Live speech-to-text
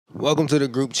Welcome to the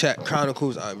Group Chat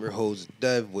Chronicles. I'm your host,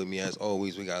 Dev. With me, as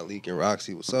always, we got Leek and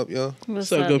Roxy. What's up, y'all?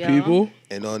 What's up, good people?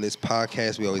 And on this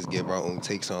podcast, we always give our own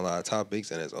takes on a lot of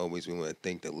topics. And as always, we want to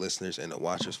thank the listeners and the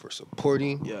watchers for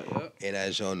supporting. Yeah. And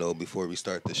as y'all know, before we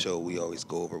start the show, we always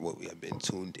go over what we have been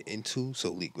tuned into.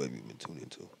 So, Leek, what have you been tuned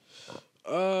into?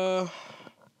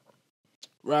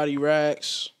 Roddy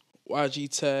Rax,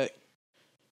 YG Tech,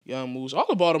 Young Moose, all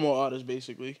the Baltimore artists,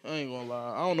 basically. I ain't gonna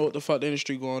lie. I don't know what the fuck the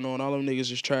industry going on. All them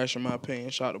niggas is trash, in my opinion.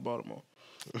 Shout out to Baltimore.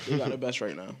 They got the best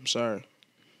right now. I'm sorry.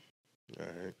 All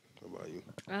right. What about you?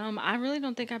 I really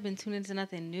don't think I've been tuned into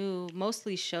nothing new.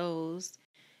 Mostly shows.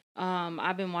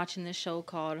 I've been watching this show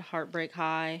called Heartbreak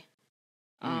High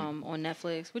on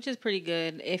Netflix, which is pretty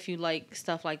good if you like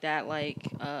stuff like that, like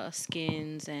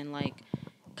Skins and like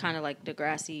kind of like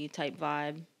Degrassi type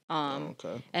vibe.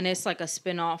 Okay. And it's like a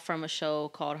spinoff from a show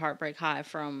called Heartbreak High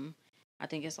from, I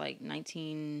think it's like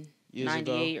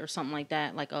 1998 or something like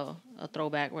that, like a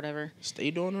throwback, whatever.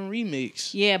 Stay doing them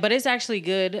remakes. Yeah, but it's actually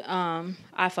good.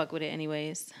 I fuck with it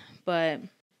anyways. But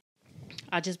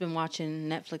I just been watching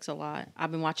Netflix a lot.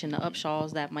 I've been watching the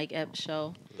Upshaws, that Mike Epps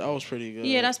show. That was pretty good.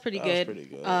 Yeah, that's pretty good. Was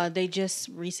pretty good. They just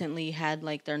recently had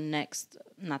like they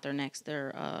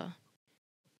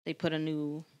put a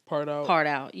new part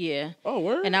out, yeah. Oh,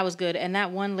 word? And that was good. And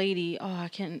that one lady, I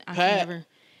can't never.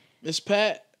 Miss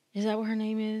Pat. Is that what her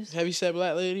name is? Heavyset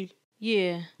Black Lady?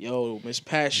 Yeah. Yo, Miss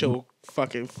Pat show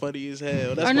fucking funny as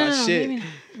hell. That's my shit.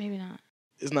 Maybe not.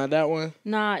 It's not that one?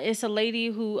 Nah, it's a lady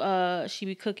who she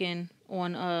be cooking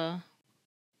on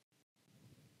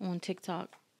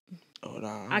TikTok. Oh,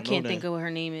 nah. I can't think of what her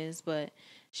name is, but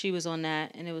she was on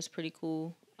that and it was pretty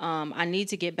cool. I need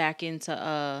to get back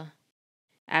into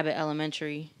Abbott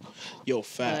Elementary. Yo,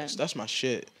 facts. That's my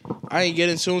shit. I ain't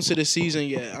getting tuned to the season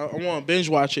yet. I want to binge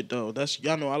watch it though.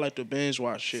 Y'all know I like to binge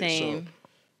watch shit. Same. So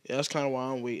yeah, that's kind of why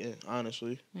I'm waiting,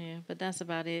 honestly. Yeah, but that's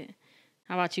about it.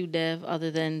 How about you, Dev? Other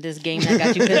than this game that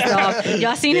got you pissed off,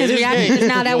 y'all seen his reaction?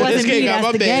 Now that wasn't me.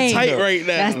 That's the game. Tight right now.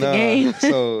 That's the game.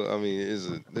 So I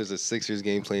mean, there's a Sixers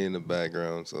game playing in the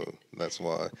background, so that's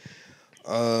why.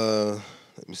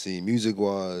 Let me see. Music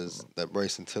wise, that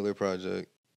Bryson Tiller project.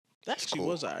 That actually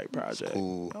was an alright project.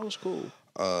 Cool. That was cool.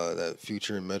 That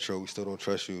Future and Metro, We Still Don't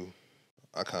Trust You.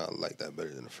 I kind of like that better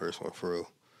than the first one, for real.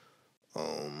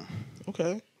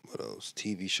 Okay. What else?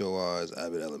 TV show wise,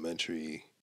 Abbott Elementary.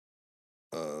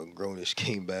 Grownish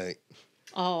came back.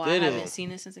 Oh, I haven't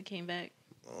seen it since it came back.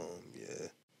 Yeah.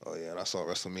 Oh yeah, and I saw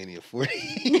WrestleMania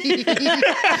 40.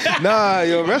 Nah,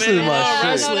 yo, wrestling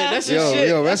my shit. That's your shit.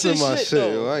 Yo, wrestling my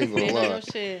shit. Yo, I ain't gonna lie.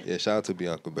 Shit. Yeah, shout out to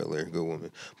Bianca Belair, good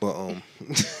woman. But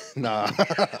nah.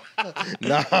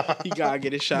 He gotta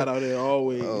get his shout out there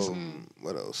always.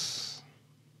 What else?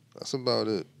 That's about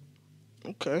it.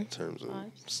 Okay. In terms of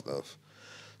stuff.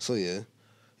 So yeah,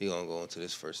 we gonna go into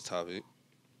this first topic.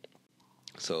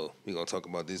 So we're gonna talk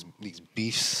about these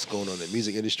beefs going on in the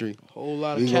music industry. Whole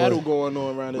lot of cattle going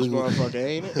on around this motherfucker,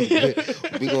 ain't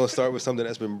it? We're gonna start with something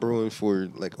that's been brewing for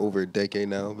like over a decade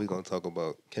now. We're gonna talk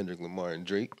about Kendrick Lamar and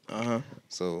Drake.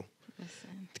 So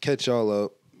to catch y'all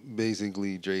up,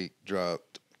 basically Drake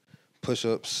dropped Push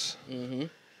Ups.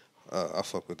 I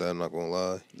fuck with that, I'm not gonna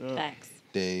lie. Facts.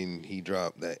 Then he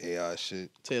dropped that AI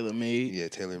shit. Tailor Made. Yeah,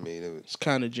 Tailor Made. It's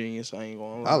kind of genius, I ain't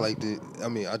gonna lie. I liked it. I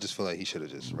mean, I just feel like he should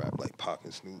have just rapped like Pac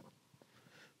and Snoop.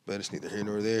 But it's neither here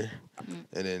nor there.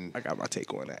 And then I got my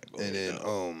take on that.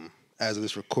 As of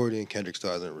this recording, Kendrick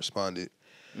still hasn't responded.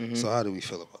 So how do we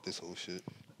feel about this whole shit?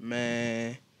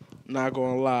 Man, not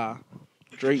gonna lie.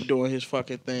 Drake doing his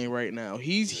fucking thing right now.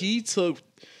 He took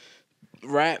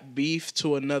rap beef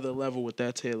to another level with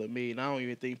that Tailor Made. And I don't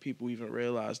even think people even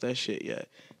realize that shit yet.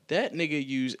 That nigga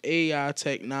used AI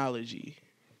technology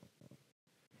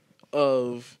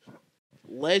of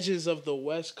legends of the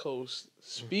West Coast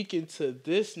speaking to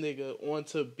this nigga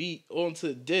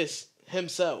onto diss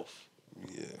himself.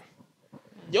 Yeah.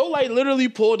 Yo, like, literally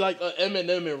pulled, like, a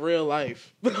Eminem in real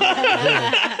life.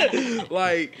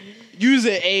 Like,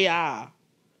 using AI.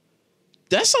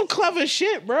 That's some clever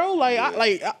shit, bro. Like,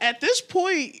 yeah. At this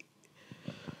point,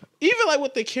 even, like,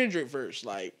 with the Kendrick verse,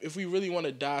 like, if we really want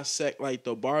to dissect, like,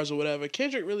 the bars or whatever,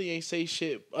 Kendrick really ain't say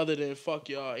shit other than, fuck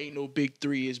y'all, ain't no big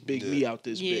three, it's big me out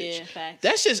this bitch. Yeah, facts.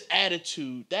 That's just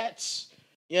attitude. That's,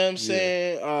 you know what I'm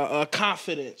saying,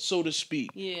 confidence, so to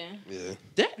speak. Yeah.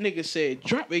 That nigga said,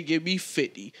 drop it, give me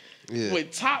 50. Yeah. When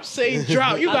Top say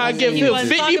drop, you gotta give him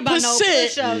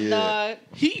 50%. Dog.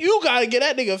 You gotta get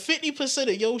that nigga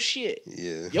 50% of your shit.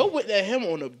 Yeah. Yo went at him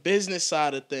on the business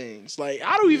side of things. Like,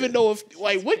 I don't even know if,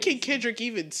 like, what can Kendrick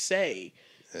even say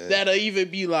that'll even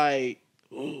be like,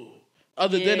 ooh,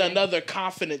 other than another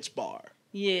confidence bar.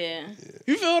 Yeah.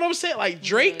 You feel what I'm saying? Like,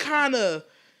 Drake kind of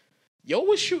Yo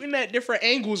was shooting at different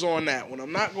angles on that one.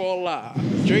 I'm not gonna lie.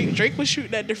 Drake was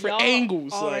shooting at different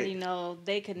angles. Y'all already know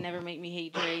they could never make me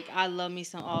hate Drake. I love me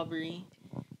some Aubrey.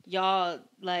 Y'all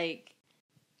like.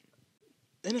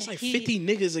 And it's like 50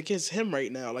 niggas against him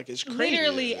right now. Like it's crazy.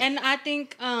 Literally, and I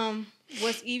think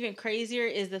what's even crazier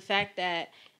is the fact that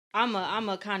I'm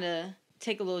a kind of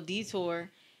take a little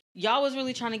detour. Y'all was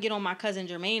really trying to get on my cousin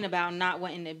Jermaine about not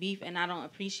wanting to beef, and I don't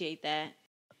appreciate that.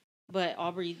 But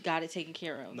Aubrey got it taken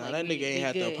care of. Nah, that nigga ain't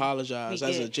had to apologize.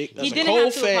 As a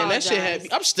Cole fan, that shit had me.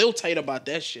 I'm still tight about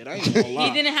that shit. I ain't gonna lie.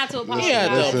 He didn't have to apologize. He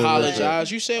had to apologize.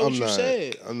 You said what you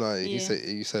said. I'm not. Yeah.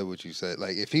 You said what you said.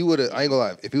 Like if he would have, I ain't gonna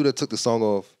lie. If he would have took the song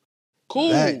off,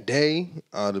 that day,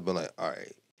 I'd have been like, all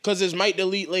right. Cause it's might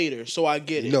delete later, so I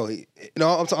get it. No,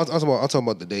 I'm talking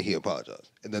about the day he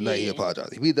apologized and the night he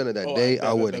apologized. If he'd done it that day,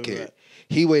 I wouldn't have cared.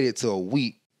 He waited till a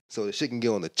week so the shit can get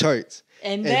on the charts,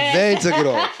 and then took it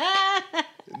off.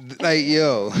 Like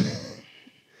yo,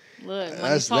 look,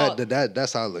 that's how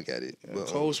I look at it. But,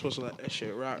 Cole's supposed to let that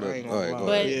shit rock. I ain't gonna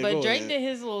lie. But Drake did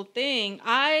his little thing.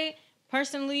 I'm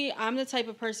the type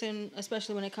of person,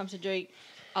 especially when it comes to Drake.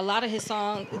 A lot of his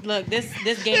songs. Look,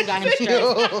 this game got him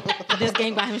stressed. This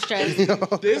game got him stressed.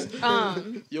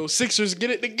 Yo, Sixers,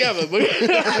 get it together.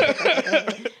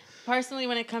 Personally,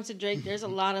 when it comes to Drake, there's a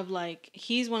lot of like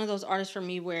he's one of those artists for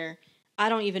me where I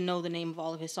don't even know the name of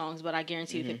all of his songs, but I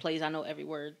guarantee if it plays, I know every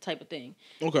word type of thing.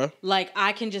 Okay. Like,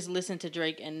 I can just listen to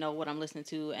Drake and know what I'm listening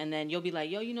to, and then you'll be like,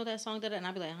 yo, you know that song? And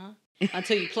I'll be like, huh?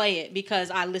 Until you play it,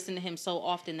 because I listen to him so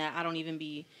often that I don't even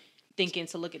be thinking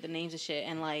to look at the names and shit.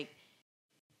 And, like,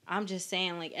 I'm just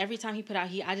saying, like, every time he put out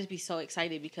I just be so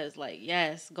excited because, like,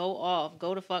 yes, go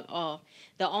the fuck off.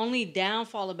 The only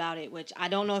downfall about it, which I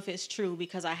don't know if it's true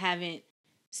because I haven't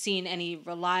seen any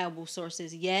reliable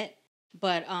sources yet,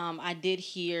 but I did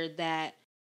hear that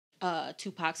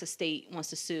Tupac's estate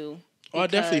wants to sue. I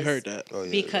definitely heard that.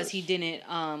 Because he didn't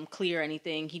clear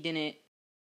anything. He didn't.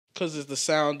 Because it's the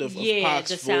sound of Pac's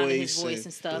voice. The sound of his voice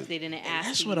and stuff. They didn't ask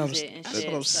that's to what use it and That's shit,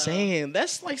 what I'm saying.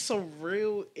 That's like some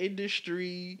real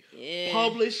industry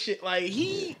published shit. Like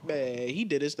he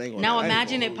did his thing on now that.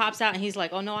 imagine it pops out and he's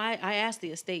like, oh no, I asked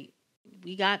the estate.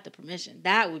 We got the permission.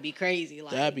 That would be crazy.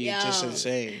 Like, that'd be just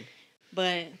insane.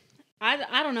 But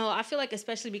I don't know. I feel like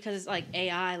especially because it's like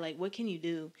AI, like what can you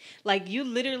do? Like you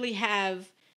literally have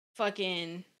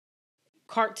fucking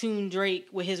cartoon Drake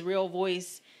with his real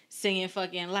voice singing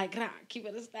fucking like keep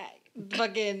it a stack.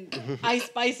 Fucking Ice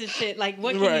Spice and shit. Like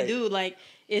what can you do? Like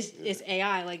it's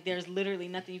AI. Like there's literally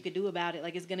nothing you could do about it.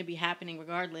 Like it's gonna be happening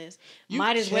regardless.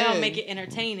 Might as well make it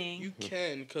entertaining. You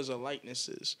can because of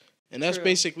likenesses. And that's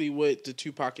basically what the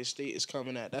Tupac estate is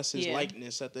coming at. That's his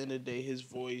likeness. At the end of the day, his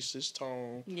voice, his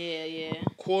tone. Yeah.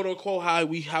 Quote unquote how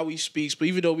he speaks. But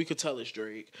even though we could tell it's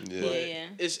Drake,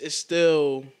 it's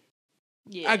still.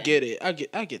 Yeah, I get it. I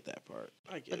get that part.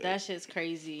 But that shit's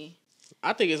crazy.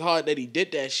 I think it's hard that he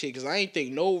did that shit because I ain't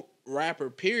think no rapper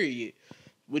period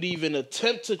would even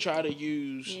attempt to try to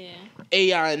use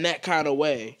AI in that kind of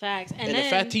way. Facts. And the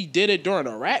fact he did it during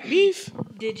a rap beef.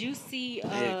 Did you see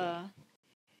a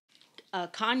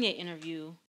Kanye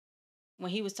interview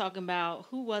when he was talking about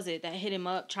who was it that hit him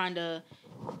up trying to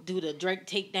do the Drake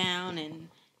takedown and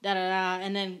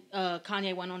and then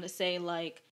Kanye went on to say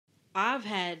like I've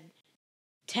had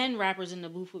 10 rappers in the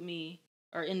booth with me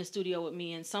or in the studio with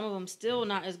me and some of them still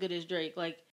not as good as Drake.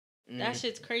 Like that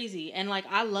shit's crazy. And like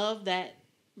I love that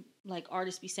like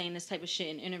artists be saying this type of shit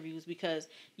in interviews because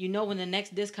you know when the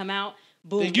next disc come out,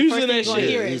 boom, the first thing you're gonna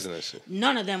hear is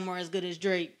none of them were as good as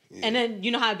Drake. Yeah. And then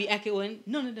you know how it be echoing,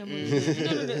 none of them were as good.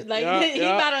 None of them. Like he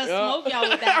about to smoke y'all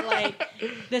with that.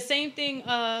 Like the same thing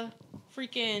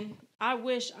freaking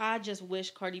I just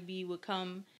wish Cardi B would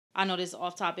come. I know this is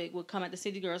off topic, would come at the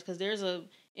City Girls because there's a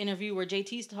interview where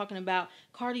JT's talking about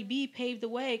Cardi B paved the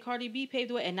way,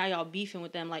 and now y'all beefing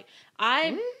with them. Like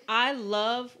I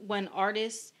love when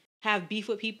artists have beef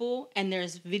with people and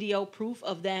there's video proof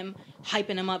of them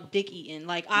hyping them up, dick eating.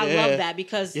 Like I love that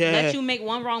because let you make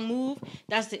one wrong move,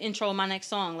 that's the intro of my next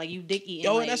song. Like you dick eating.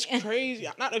 Yo, like, that's crazy.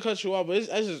 Not to cut you off, but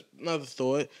that's just another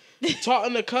thought.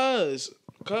 Talking to Cuz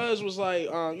was like,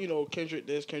 Kendrick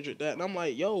this, Kendrick that. And I'm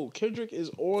like, yo, Kendrick is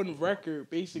on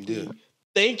record basically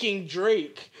thanking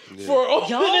Drake for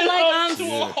opening up to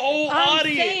a whole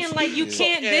audience. I'm saying, like, you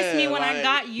can't diss me when I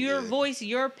got your voice,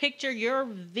 your picture, your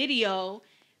video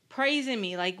praising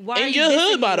me. Like, why are you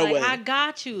dissing me? By the way. I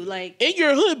got you. Like, in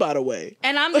your hood, by the way.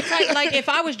 And I'm the type, like, if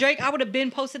I was Drake, I would have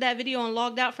been posted that video and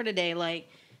logged out for the day. Like,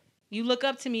 you look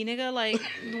up to me, nigga. Like,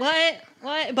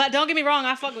 what? But don't get me wrong.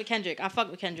 I fuck with Kendrick.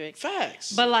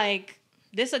 Facts. But, like,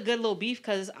 this a good little beef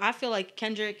because I feel like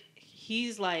Kendrick,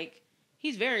 he's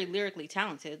very lyrically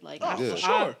talented. Like, for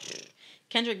sure.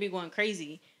 Kendrick be going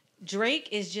crazy. Drake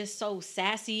is just so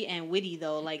sassy and witty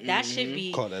though. Like that should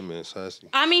be. Call that man sassy.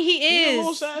 I mean, he is. He a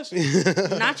little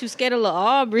sassy. Not you scared of little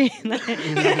Aubrey. he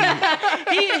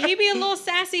be a little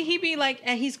sassy. He be like,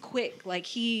 and he's quick. Like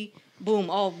he,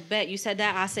 boom. Oh, bet you said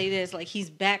that. I say this. Like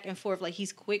he's back and forth. Like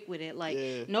he's quick with it. Like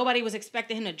nobody was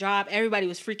expecting him to drop. Everybody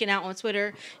was freaking out on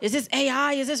Twitter. Is this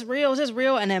AI? Is this real? Is this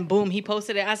real? And then boom, he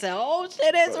posted it. I said, oh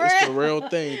shit, it's real. It's the real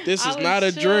thing. This is not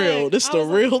a drill. This is the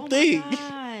real thing.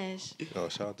 Oh,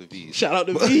 shout out to V. Shout out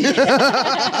to V.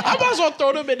 I might as well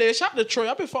throw them in there. Shout out to Troy.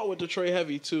 I've been fucking with Detroit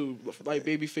heavy too. Like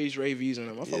Babyface, Ray V's and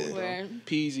them. I fuck with them.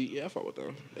 Peasy. Yeah, I fuck with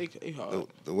them. They hard.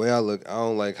 The way I look, I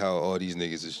don't like how all these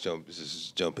niggas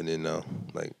is jumping in now.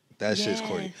 Like that shit's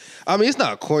corny. I mean, it's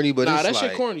not corny, but it's that like,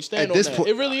 shit corny. Stand on that.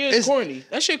 It really is corny.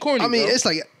 That shit corny. I mean, bro. it's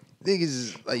like niggas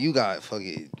is like you got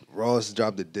fucking Ross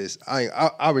dropped the diss.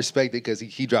 I respect it because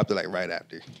he dropped it like right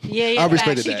after. Yeah. I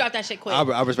respected that. He dropped that shit quick.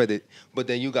 I respect it. But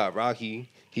then you got Rocky.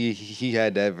 He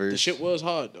had that verse. The shit was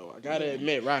hard though. I gotta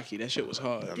admit, Rocky, that shit was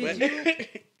hard.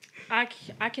 I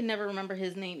can never remember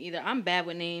his name either. I'm bad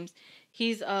with names.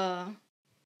 He's a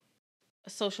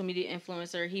social media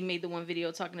influencer. He made the one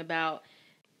video talking about,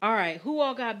 all right, who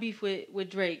all got beef with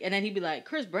Drake? And then he'd be like,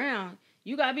 Chris Brown,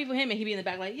 you got beef with him? And he'd be in the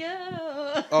back like,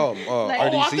 yeah. Like,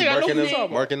 RDC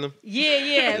marking them?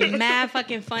 Yeah. Mad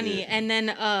fucking funny. And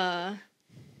then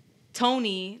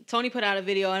Tony put out a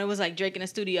video and it was like Drake in the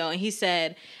studio and he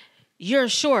said, you're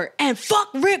short and fuck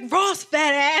Rick Ross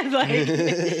fat ass. Like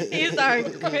he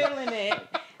started killing it.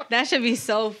 That should be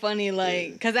so funny,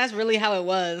 like, cause that's really how it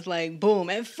was. Like, boom,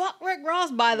 and fuck Rick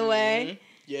Ross, by the way.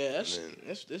 Yeah,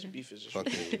 this beef is just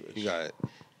fucking. You got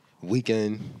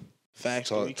Weekend. Facts.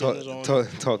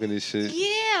 Talking this shit.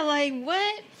 Yeah, like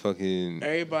what? Fucking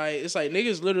everybody. It's like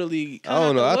niggas literally. I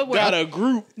don't know. I got a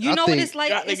group. You know what it's like?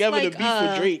 Got together to beef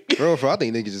with Drake. Bro, I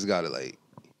think niggas just gotta like.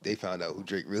 They found out who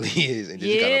Drake really is, and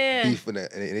they just got a beef with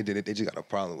that, and they just got a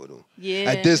problem with him.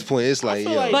 Yeah. At this point, it's like, I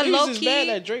feel like but low key, mad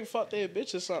that Drake fucked their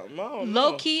bitch or something. I don't know.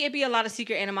 Low key, it'd be a lot of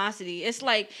secret animosity. It's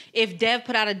like if Dev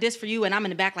put out a diss for you, and I'm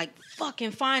in the back like, fucking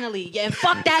finally, yeah,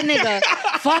 fuck that nigga,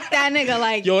 fuck that nigga.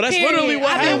 Like, yo, that's literally what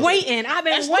happened. I've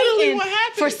been waiting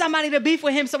for somebody to beef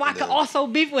with him, so I could also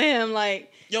beef with him.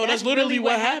 Like, yo, that's literally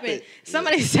what happened.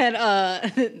 Somebody said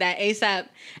that ASAP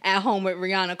at home with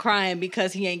Rihanna crying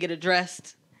because he ain't get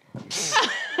addressed.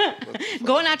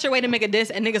 Going out your way to make a diss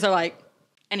and niggas are like,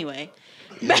 anyway.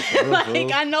 Like,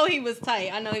 I know he was tight.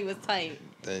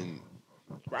 Then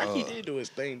Rocky did do his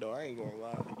thing though. I ain't gonna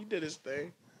lie. He did his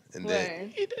thing. And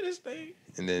then he did his thing.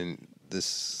 And then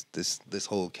this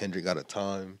whole Kendrick got a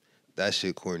time. That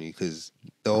shit corny because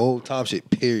the whole time shit.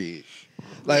 Period.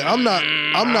 Like I'm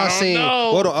not saying.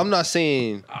 Know. Hold on. I'm not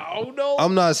saying. I don't know.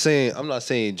 I'm not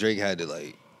saying Drake had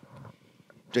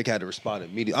to respond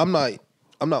immediately.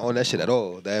 I'm not on that shit at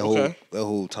all. That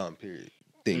whole time period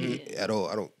thing at all.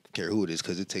 I don't care who it is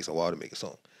because it takes a while to make a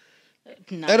song. It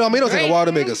don't take a while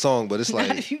to make a song, but it's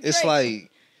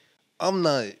like I'm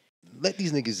not. Let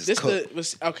these niggas just cook.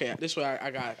 This way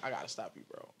I gotta stop you,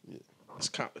 bro. Yeah. It's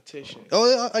competition.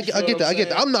 Oh, I get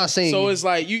that. I'm not saying. So it's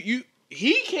like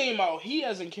he came out. He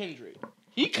as in Kendrick.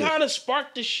 He kind of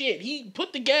sparked the shit. He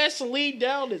put the gasoline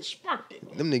down and sparked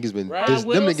it. Them niggas been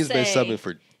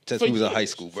subbing since we was in high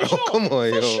school, bro. Sure, come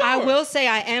on, yo. Sure. I will say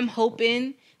I am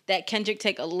hoping that Kendrick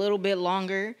take a little bit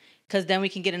longer because then we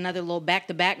can get another little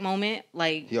back-to-back moment.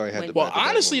 Like, he already had the well,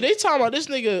 honestly, they talking about this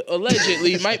nigga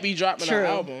allegedly might be dropping an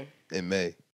album. In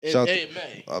May. In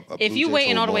May. If you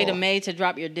waiting all the way to May to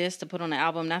drop your disc to put on the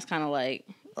album, that's kind of like...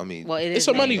 I mean... Well, it's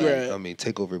a money grab. I mean,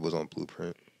 Takeover was on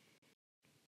Blueprint.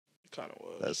 It kind of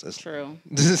was. That's true.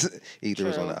 Either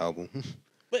was on the album.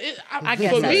 But I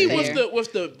guess for me, fair.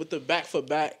 with the back for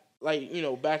back, like, you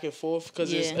know, back and forth,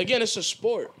 because it's a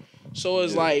sport. So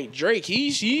it's like Drake,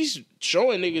 he's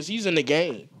showing niggas he's in the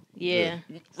game. Yeah.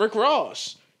 Rick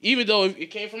Ross, even though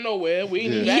it came from nowhere, we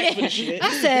ain't even asked for the shit.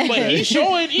 I said, but he's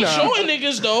showing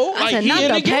niggas though, like said, he not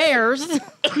in the pairs.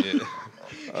 Yeah.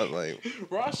 I was like,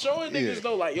 Ross showing niggas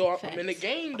though, like, yo, I'm in the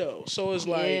game though. So it's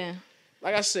like,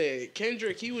 like I said,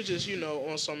 Kendrick, he was just, you know,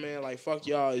 on some man like, fuck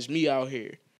y'all, it's me out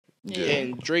here. Yeah.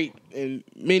 And Drake, in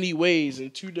many ways, in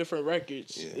two different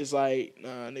records, is like,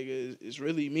 nah, nigga, it's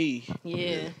really me.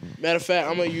 Yeah. Matter of fact,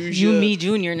 I'm gonna use me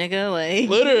Junior, nigga. Like,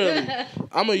 literally,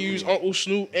 I'm gonna use Uncle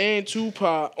Snoop and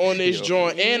Tupac on this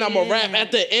joint, and I'm gonna rap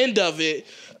at the end of it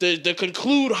to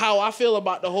conclude how I feel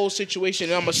about the whole situation,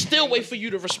 and I'm gonna still wait for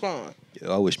you to respond.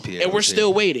 I wish Pierre. And we're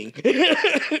still waiting.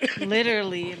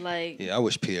 Literally, like. Yeah, I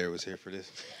wish Pierre was here for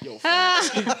this. Yo,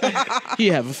 he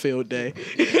have a field day.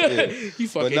 He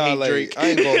fucking hate like, Drake. I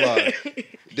ain't gonna lie.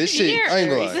 This shit, I ain't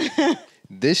gonna lie.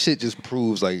 This shit just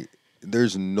proves like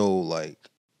there's no like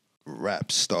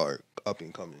rap star up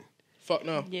and coming. Fuck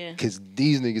no. Yeah. Cause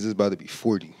these niggas is about to be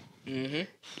 40.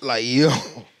 Mm-hmm. Like yo,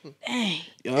 Dang.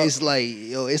 it's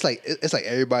like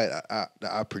everybody that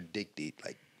I predicted.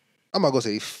 Like I'm not gonna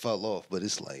say they fell off, but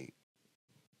it's like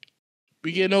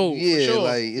we getting old. yeah, for sure.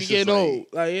 like we it's getting just old.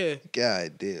 Like yeah,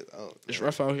 God damn, it's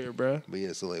rough out here, bro. But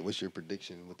yeah, so like, what's your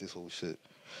prediction with this whole shit?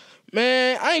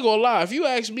 Man, I ain't gonna lie. If you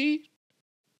ask me,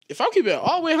 if I keep it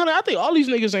all the way 100, I think all these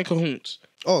niggas ain't cahoots.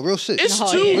 Oh, real shit. It's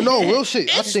No, too. yeah. No, real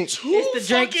shit. I It's think too It's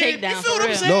the Drake fucking, takedown, You feel for what I'm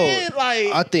real. saying?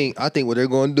 Like I think what they're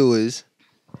gonna do is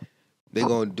they're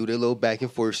gonna do their little back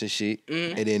and forth and shit,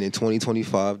 and then in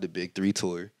 2025, the Big 3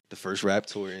 tour, the first rap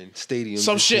tour in stadiums,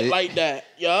 some and shit like that.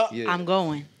 Yeah. I'm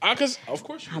going. Of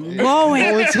course you I'm are. going.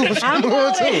 I'm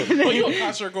going too. Oh, you a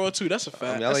concert going too? That's a fact.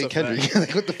 I mean, I That's like a Kendrick. fact.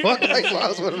 Like, what the fuck? Like, why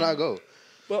else would I go?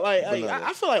 But like, But no,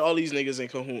 I feel like all these niggas in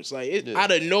cahoots. Like, Yeah.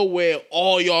 out of nowhere,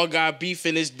 all y'all got beef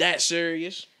and it's that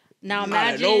serious. Now Out of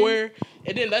imagine. nowhere.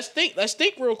 And then let's think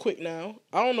real quick now.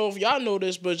 I don't know if y'all know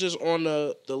this, but just on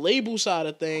the label side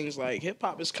of things, like hip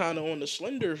hop is kind of on the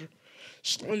slender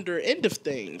end of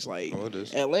things. Like Oh, it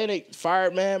is. Atlantic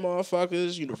fired mad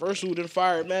motherfuckers, Universal done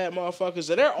fired mad motherfuckers,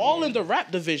 and they're all in the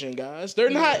rap division, guys. They're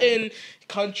not in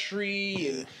country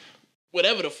and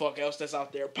whatever the fuck else that's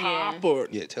out there, pop or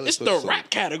Taylor it's Swift the rap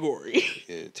category.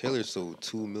 Yeah, Taylor sold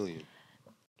 2 million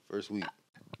first week.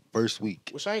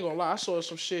 Which I ain't gonna lie, I saw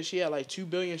some shit. She had like 2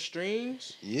 billion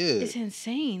streams. Yeah, It's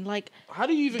insane. Like How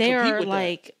do you even they compete are with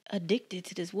like addicted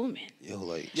to this woman. yo,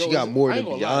 like that? Yo, she got more I than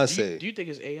ain't gonna lie. Beyonce. Do you think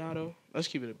it's AI though? Let's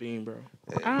keep it a beam, bro.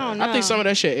 I don't know. I think some of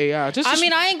that shit AI. Just I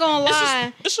mean, I ain't gonna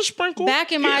lie. it's a sprinkle.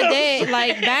 Back in my day,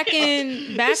 like back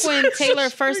when Taylor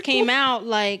first came out,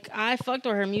 like I fucked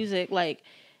with her music, like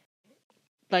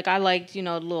I liked,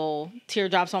 little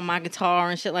teardrops on my guitar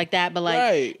and shit like that. But like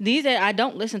Right. these days, I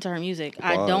don't listen to her music.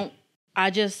 Why?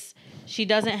 She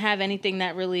doesn't have anything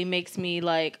that really makes me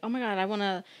like, oh my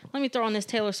God, let me throw on this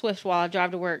Taylor Swift while I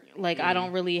drive to work. Like she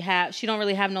don't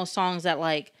really have no songs that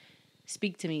like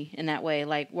speak to me in that way.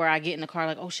 Like where I get in the car,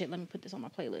 like, oh shit, let me put this on my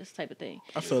playlist type of thing.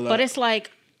 I feel like, But it's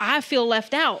like, I feel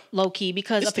left out, low key,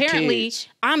 because It's the apparently kids.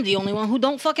 I'm the only one who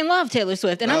don't fucking love Taylor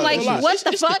Swift, and No, I'm like, it's not. what the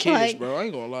it's fuck, the kids, like, bro. I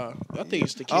ain't gonna lie. I think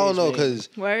it's the kids. I don't know man. because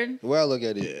word? the way I look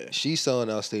at it, Yeah. she's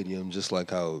selling out stadiums just like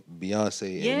how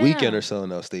Beyonce Yeah. and Weeknd are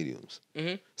selling out stadiums.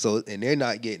 Mhm. So and they're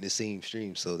not getting the same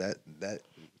stream. So that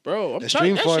Bro, I'm the telling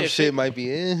stream you, farm that shit might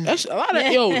be in. That's a lot of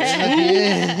yo.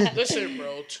 Yeah. Listen,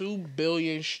 bro, 2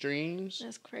 billion streams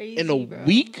That's crazy. in a bro.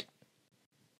 week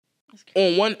That's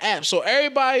crazy. on one app. So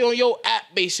everybody on your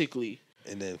app basically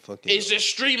And then fucking is just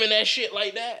streaming that shit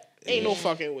like that. Ain't no Yeah.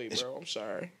 fucking way, bro. I'm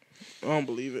sorry. I don't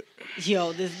believe it.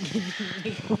 Yo, this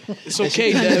It's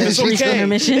okay, Dev. It's brief okay.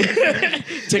 intermission.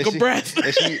 Take a she- breath.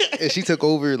 and she took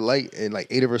over like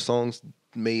 8 of her songs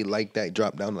made like that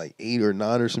drop down to like 8 or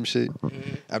 9 or some shit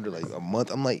after like a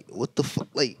month. I'm like, what the fuck?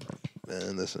 Like,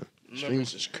 man, listen,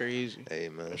 Numbers is crazy. Hey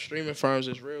man, Streaming farms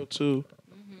is real too.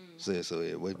 so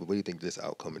yeah, what do you think this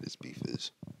outcome of this beef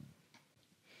is?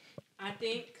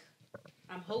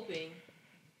 I'm hoping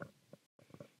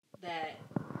that.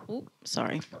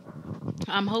 Sorry.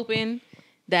 I'm hoping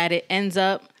that it ends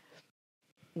up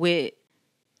with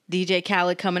DJ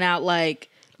Khaled coming out like,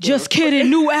 just kidding,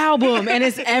 new album, and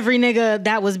it's every nigga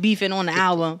that was beefing on the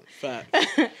album. Fact.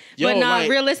 But nah,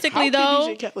 realistically, how though-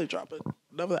 can DJ Khaled drop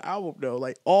another album though?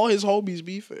 Like all his homies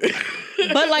beefing.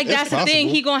 But like that's the thing.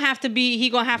 possible. He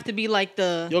gonna have to be like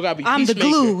the. Yo gotta be I'm the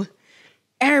peacemaker. glue.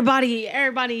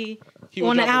 Everybody He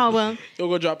on the gonna drop album. He'll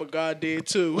go drop a God Did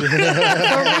too. For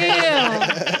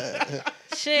real.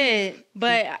 Shit.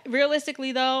 But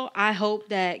realistically though, I hope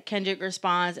that Kendrick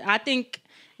responds. I think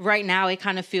right now it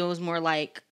kind of feels more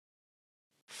like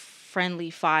friendly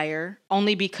fire.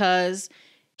 Only because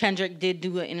Kendrick did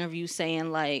do an interview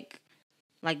saying like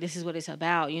this is what it's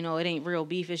about. You know, it ain't real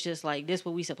beef. It's just like this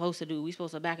what we supposed to do. We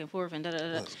supposed to back and forth and da da da.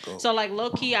 Let's go. So like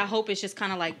low key, I hope it's just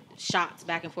kind of like shots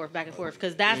back and forth,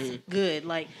 because that's good.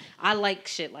 Like I like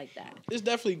shit like that. It's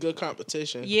definitely good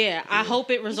competition. Yeah, I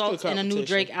hope it results in a new competition.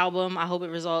 Drake album. I hope it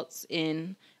results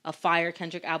in a fire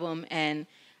Kendrick album, and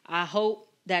I hope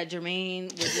that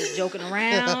Jermaine was just joking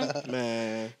around.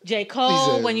 Man. J.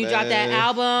 Cole, said, when you drop that "Man."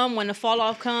 album, when the fall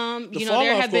off come, The you know,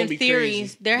 there fall-off have gonna been be theories.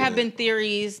 crazy. There have been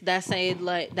theories that say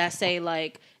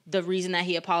like the reason that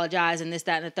he apologized and this,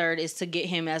 that, and the third is to get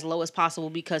him as low as possible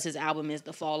because his album is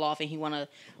the fall off and he wanna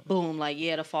boom, like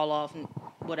the fall off and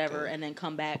whatever, and then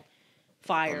come back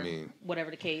fire, I mean,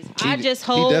 whatever the case. I just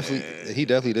hope he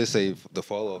definitely did say the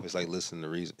fall off is like listen to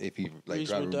reason if he like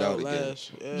drop him down again.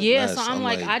 Last. Yeah, Last, so I'm I'm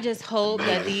like, like, I just hope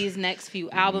that these next few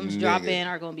albums Nigga. dropping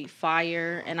are gonna be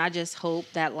fire, and I just hope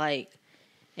that like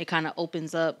it kind of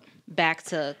opens up back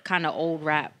to kind of old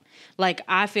rap. Like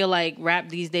I feel like rap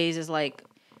these days is like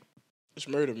it's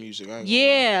murder music.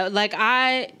 Yeah, like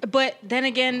but then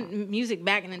again, music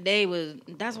back in the day was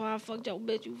that's why I fucked your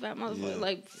bitch, you fat motherfucker. Yeah.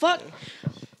 Like fuck.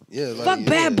 Yeah, like, fuck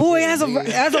Bad Boy as a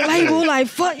label, like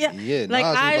fuck yeah. Yeah, like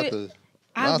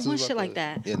I want shit like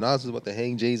that. Yeah, Nas was about to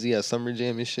hang Jay-Z at Summer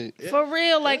Jam and shit. Yeah. For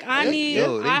real, like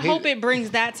I hope it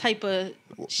brings that type of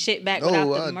shit back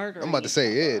without the murdering. I'm about to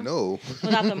say,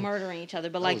 without the murdering each other,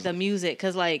 but like the music,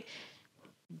 cause like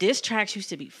diss tracks used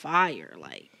to be fire,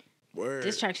 like. Word.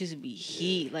 Diss tracks used to be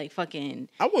heat, like fucking.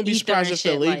 I wouldn't be surprised if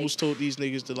the labels told these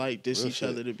niggas to like diss each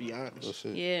other. To be honest,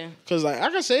 yeah. Cause like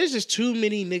I say, it's just too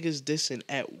many niggas dissing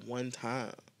at one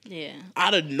time. Yeah.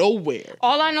 Out of nowhere.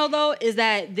 All I know though is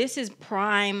that this is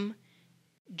prime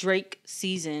Drake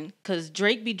season, cause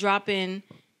Drake be dropping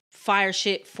fire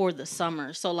shit for the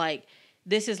summer. So like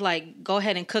this is like go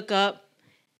ahead and cook up.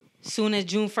 Soon as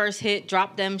June 1st hit,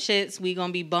 drop them shits. We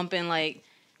gonna be bumping like.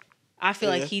 I feel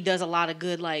like he does a lot of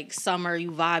good, like, summer,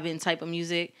 you vibing type of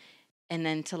music. And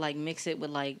then to, like, mix it with,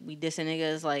 like, we dissing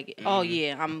niggas. Like, oh,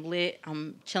 yeah, I'm lit.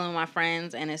 I'm chilling with my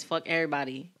friends. And it's fuck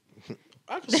everybody.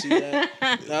 I can see that.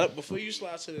 Now, before you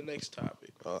slide to the next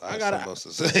topic. I got something else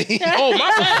to say. Oh,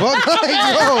 my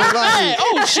bad.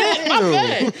 Oh, shit. My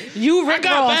bad. You Rick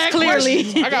Ross,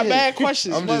 clearly. I got bad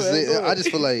questions. I'm just saying, I just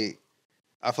feel like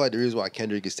the reason why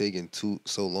Kendrick is taking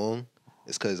so long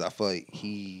is because I feel like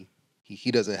he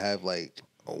doesn't have like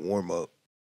a warm up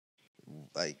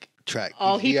like track.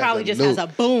 Oh, he probably just has a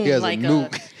boom. He has like a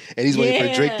nuke, and he's waiting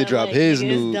for Drake to drop his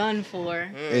nuke. Done for.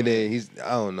 And then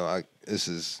I don't know.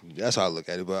 That's how I look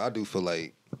at it. But I do feel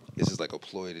like this is like a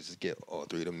ploy to just get all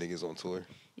three of them niggas on tour.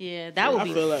 Yeah, that would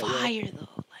be fire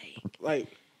though. Like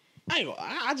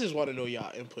I just want to know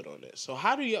y'all input on this. So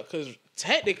how do y'all? Because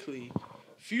technically,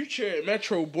 Future and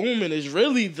Metro Boomin is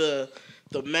really the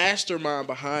mastermind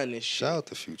behind this shit. Shout out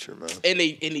to Future, man. And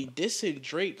they dissing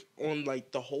Drake on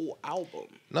like the whole album.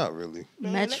 Not really.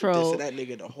 Man, Metro dissing that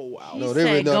nigga the whole album. He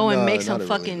said go and make some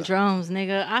fucking drums,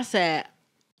 nigga. I said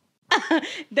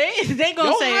they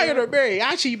gonna say hired a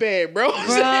mariachi band, bro. That's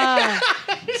what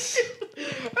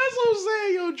I'm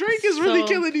saying. Yo, Drake is really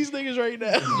killing these niggas right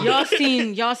now.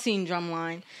 y'all seen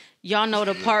Drumline. Y'all know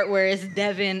the part where it's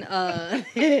Devin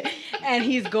and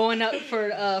he's going up for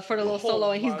the little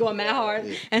solo and he's going mad hard.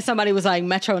 Yeah. And somebody was like,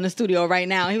 Metro in the studio right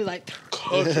now. And he was like,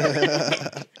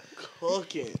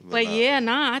 cooking. But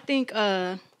I think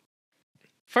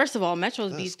first of all,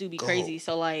 Metro's beats do be crazy.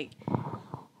 So like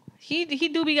he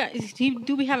do be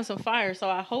having some fire. So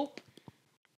I hope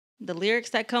the lyrics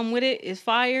that come with it is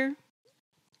fire.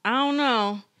 I don't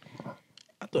know.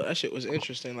 I thought that shit was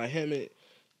interesting. Like him and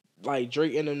like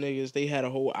Drake and them niggas, they had a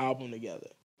whole album together.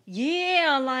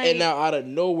 Yeah, like. And now out of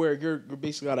nowhere, you're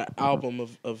basically got an album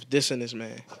of dissing this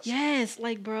man. Yes,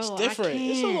 like bro, it's different.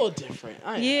 It's a little different.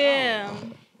 I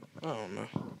don't know.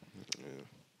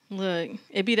 Look,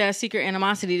 it be that secret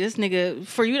animosity. This nigga,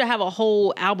 for you to have a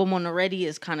whole album on the Ready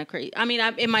is kind of crazy. I mean,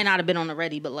 it might not have been on the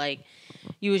Ready, but like,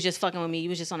 you was just fucking with me. You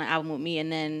was just on an album with me,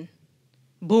 and then.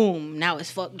 Boom, now it's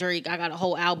fuck Drake. I got a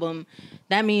whole album.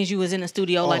 That means you was in the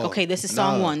studio like, okay, this is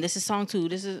song 1. This is song 2.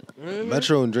 This is...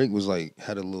 Metro and Drake was like,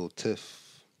 had a little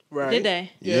tiff. Right. Did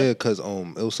they? Yeah, because it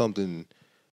was something,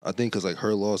 I think because like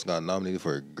Her Loss got nominated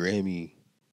for a Grammy.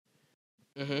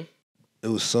 Mm-hmm. It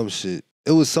was some shit.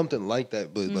 It was something like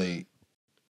that, but like,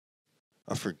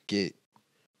 I forget.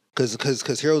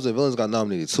 Because Heroes and Villains got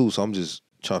nominated too, so I'm just...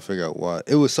 trying to figure out why.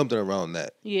 It was something around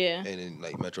that. Yeah. And then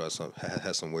like Metro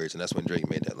had some words, and that's when Drake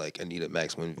made that like Anita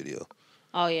Max Win video.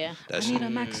 Oh yeah. Anita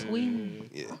Max Win.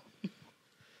 Yeah.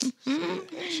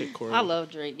 Shit, Corey. I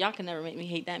love Drake. Y'all can never make me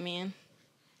hate that man.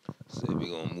 So we're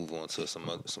gonna move on to some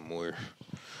more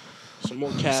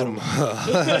cattle.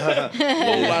 A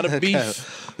whole lot of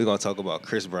beef. We're gonna talk about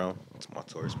Chris Brown, it's my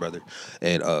Taurus brother,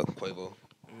 and Quavo.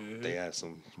 Mm-hmm. They had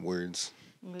some words.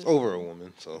 It's over a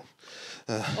woman, so.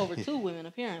 Over 2 women,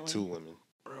 apparently. 2 women.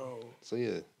 Bro. So,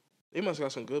 yeah. They must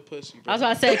got some good pussy, bro. I was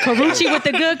about to say, Karuchi with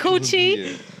the good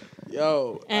coochie. Yeah.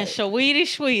 Yo. And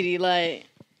Sweetie, like.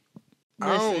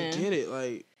 I don't get it.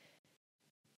 Like.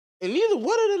 And neither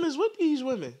one of them is with these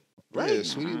women. Right? Yeah,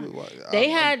 Sweetie. They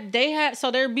had,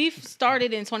 so their beef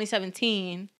started in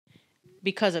 2017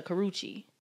 because of Karuchi.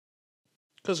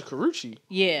 Because of Karuchi?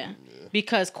 Yeah.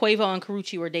 Because Quavo and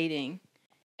Karuchi were dating.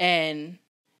 And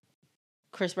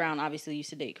Chris Brown obviously used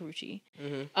to date Karuchi.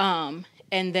 Mm-hmm.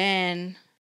 And then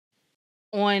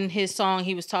on his song,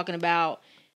 he was talking about,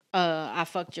 I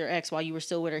fucked your ex while you were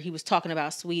still with her. He was talking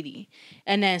about Sweetie.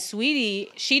 And then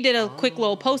Sweetie, she did a quick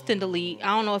little post and delete. I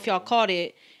don't know if y'all caught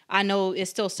it. I know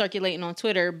it's still circulating on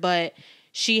Twitter, but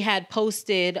she had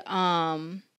posted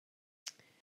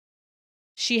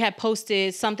she had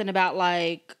posted something about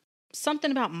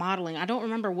modeling. I don't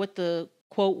remember what the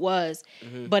quote was,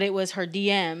 but it was her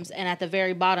DMs, and at the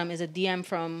very bottom is a DM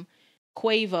from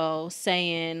Quavo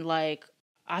saying like,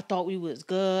 I thought we was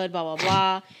good, blah, blah,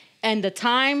 blah. And the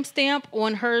timestamp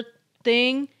on her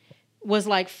thing was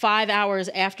like 5 hours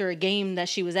after a game that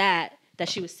she was at, that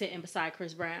she was sitting beside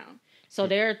Chris Brown. So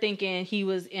they're thinking he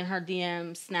was in her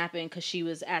DM snapping because she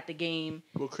was at the game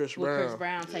with Chris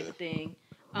Brown type of thing.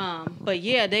 But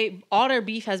yeah, all their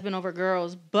beef has been over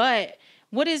girls. But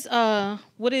what is the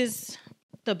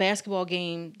basketball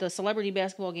game, the celebrity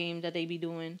basketball game that they be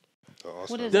doing?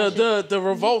 What is the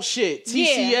revolt shit,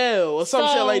 TCL or some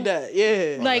shit like that.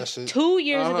 Yeah, like 2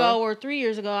 years ago or 3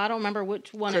 years ago, I don't remember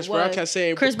which one Chris it was. Brown kept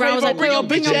saying, Chris Brown was like, "Bring your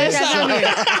bitch ass out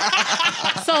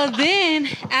here." So then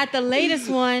at the latest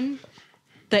one,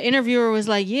 the interviewer was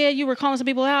like, "Yeah, you were calling some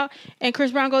people out," and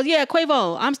Chris Brown goes, "Yeah,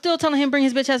 Quavo, I'm still telling him bring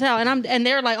his bitch ass out," and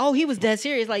they're like, "Oh, he was dead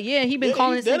serious." Like, yeah, he been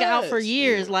calling this nigga out for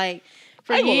years, like.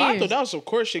 I ain't gonna lie, I thought that was some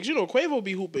court shit. You know, Quavo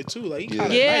be hooping too. Like, he kind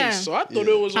of nice. So I thought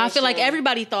it was. I feel like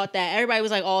everybody thought that. Everybody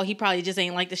was like, "Oh, he probably just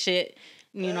ain't like the shit,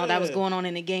 that was going on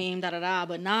in the game."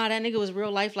 But nah, that nigga was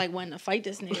real life, like wanting to fight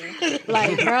this nigga,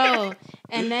 like bro.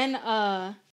 And then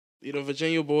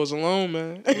Virginia boys alone,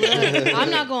 man. Look, I'm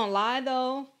not gonna lie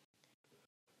though.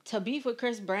 To beef with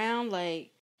Chris Brown,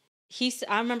 like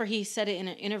I remember he said it in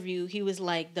an interview. He was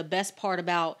like, the best part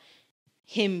about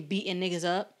him beating niggas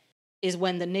up is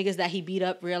when the niggas that he beat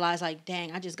up realize, like,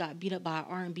 dang, I just got beat up by an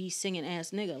R&B singing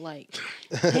ass nigga. Like,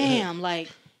 damn, like,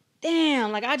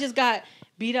 I just got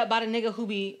beat up by the nigga who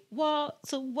be wall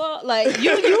to wall. Like, you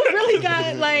really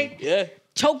got, like,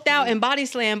 choked out and body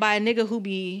slammed by a nigga who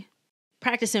be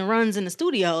practicing runs in the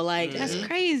studio. Like, that's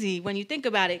crazy when you think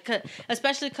about it.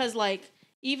 Especially because, like,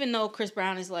 even though Chris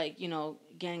Brown is, like,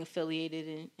 gang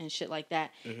affiliated and shit like that,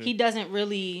 he doesn't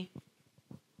really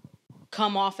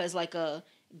come off as, like, a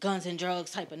guns and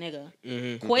drugs type of nigga.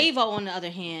 Quavo, on the other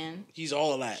hand, he's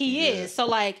all that. He is. So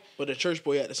like, but a church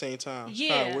boy at the same time. It's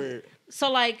kind of weird. So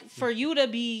like, for you to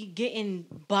be getting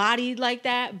bodied like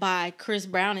that by Chris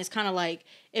Brown is kind of like,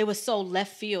 it was so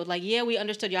left field. Like, yeah, we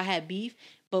understood y'all had beef,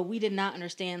 but we did not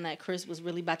understand that Chris was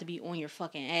really about to be on your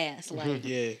fucking ass.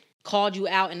 Like, called you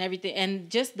out and everything. And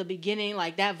just the beginning,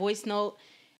 like that voice note.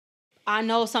 I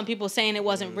know some people saying it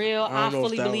wasn't real. I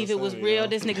fully believe it was real.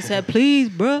 This nigga said, "Please,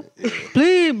 bro.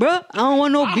 Please, bro. I don't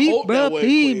want no beef, bro.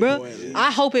 Please, bro."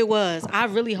 I hope it was. I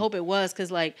really hope it was,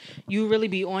 because, like, you really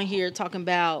be on here talking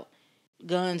about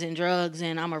guns and drugs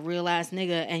and I'm a real ass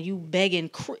nigga, and you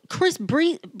begging Chris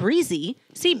Breezy,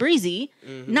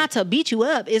 not to beat you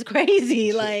up is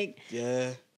crazy. Like,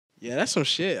 yeah, that's some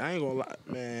shit. I ain't gonna lie,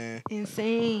 man.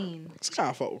 Insane. It's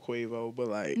kind of fuck with Quavo, but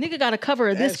like, nigga got a cover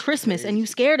of This Christmas and you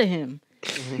scared of him.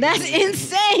 That's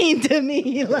insane to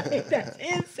me. Like, that's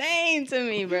insane to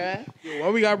me, bruh. Why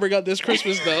we gotta bring up This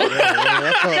Christmas though? I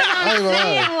ain't gonna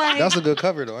lie. Like, that's a good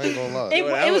cover though. I ain't gonna lie.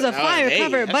 It was a fire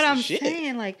cover, but I'm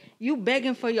saying, like, you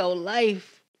begging for your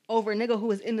life over a nigga who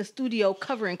was in the studio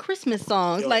covering Christmas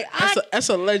songs. Like, that's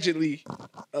allegedly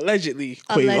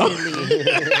Quavo.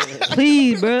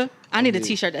 Please, bro. I need a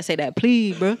T-shirt that say that.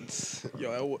 Please, bro.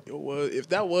 Yo, if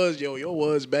that was yo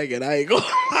was begging. I ain't gonna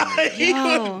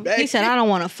lie. He said, "I don't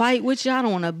want to fight with you. I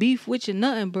don't want to beef with you.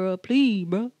 Nothing, bro. Please,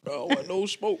 bro. I don't want no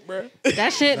smoke, bro."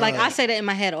 That shit, like, I say that in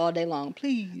my head all day long.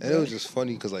 Please. And it was just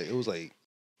funny because, like, it was like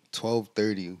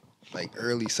 12:30. Like,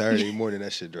 early Saturday morning,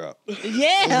 that shit dropped.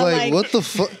 Yeah. Like, what the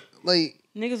fuck? Like,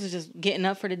 niggas was just getting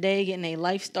up for the day, getting their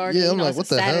life started. Yeah, I'm like, what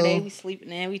the Saturday, hell? We sleeping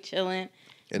in, we chilling.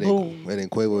 And then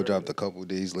Quavo dropped a couple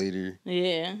days later.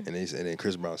 Yeah. And then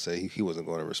Chris Brown said he wasn't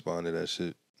going to respond to that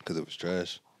shit because it was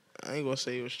trash. I ain't gonna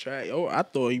say it was trash. Oh, I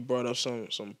thought he brought up some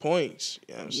points.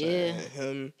 You know what I'm saying?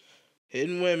 Him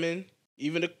hitting women,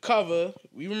 even the cover.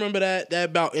 We remember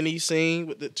that bout in his scene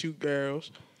with the two girls.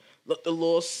 Looked a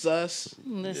little sus.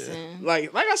 Listen. Yeah.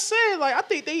 Like I said, like, I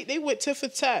think they went tit for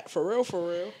tat. For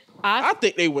real. I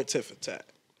think they went tit for tat.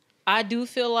 I do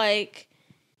feel like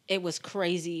it was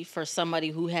crazy for somebody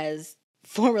who has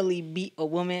formerly beat a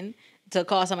woman to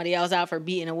call somebody else out for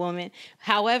beating a woman.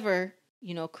 However,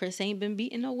 Chris ain't been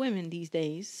beating no women these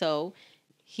days, so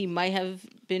he might have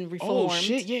been reformed. Oh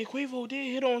shit! Yeah, Quavo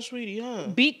did hit on Sweetie, huh?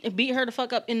 Beat her the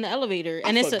fuck up in the elevator,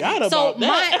 and I forgot about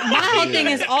that. My whole thing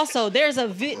is also there's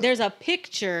a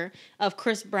picture of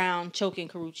Chris Brown choking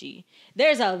Karrueche.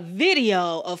 There's a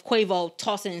video of Quavo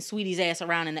tossing Sweetie's ass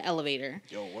around in the elevator.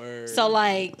 Yo, word. So,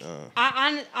 like,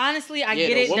 I honestly get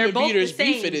it. They're both the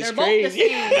same. They're both the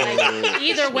same. Like,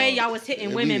 either way, y'all was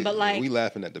hitting women, but like, we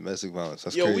laughing at domestic violence.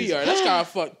 That's crazy. We are. That's kind of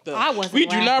fucked up. I wasn't. We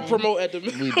do not promote at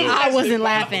domestic violence. I wasn't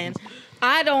laughing.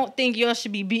 I don't think y'all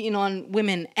should be beating on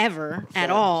women ever at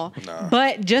all. Nah.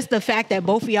 But just the fact that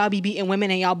both of y'all be beating women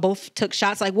and y'all both took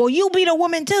shots like, well, you beat a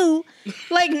woman too.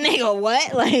 Like, nigga,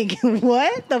 what? Like,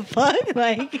 what the fuck?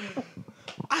 Like,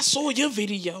 I saw your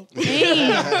video.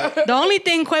 The only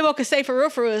thing Quavo could say for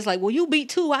real is like, well, you beat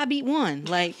two, I beat one.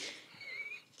 Like,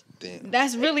 damn.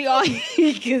 That's really all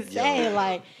he can say.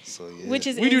 Like, so, yeah. Which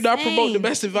is we do not promote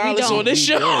domestic violence on this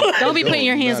show. Don't be putting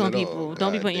your hands on people.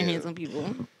 Don't be putting your hands on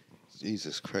people.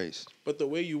 Jesus Christ. But the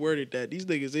way you worded that, these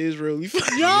niggas is really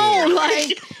funny. Yo,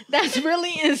 like, that's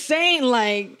really insane.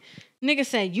 Like, nigga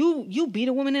said, you beat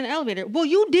a woman in the elevator. Well,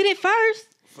 you did it first.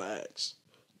 Facts.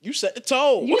 You set the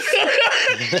tone.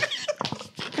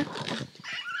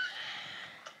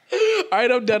 All right,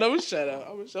 I'm done. I'm gonna shut up.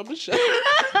 I'm gonna shut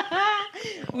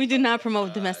up. We do not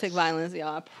promote domestic violence,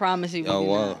 y'all. I promise you we do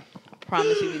not. I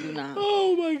promise you we do not.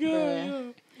 Oh, my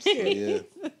God. Yeah.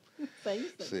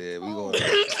 So, yeah, we going.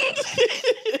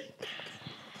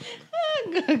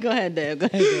 Go ahead, Dave. Go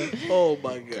ahead, Dave. Oh,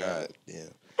 my God. Yeah.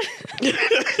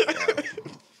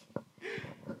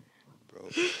 Bro.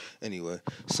 Anyway,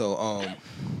 so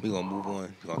we gonna move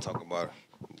on. We're gonna talk about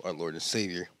our Lord and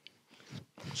Savior.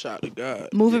 Shout out to God.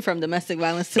 Moving from domestic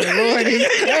violence to the Lord is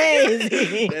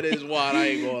crazy. That is wild. I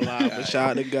ain't gonna lie, but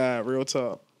shout out to God. Real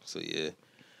talk. So yeah,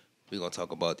 we're gonna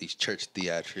talk about these church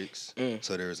theatrics.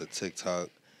 So there's a TikTok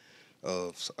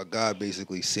of a guy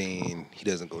basically saying he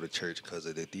doesn't go to church because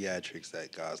of the theatrics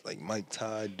that guys like Mike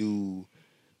Todd do.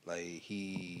 Like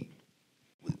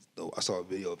I saw a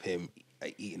video of him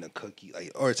like eating a cookie,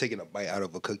 like or taking a bite out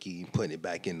of a cookie and putting it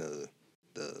back in the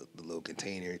little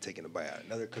container, taking a bite out of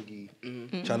another cookie,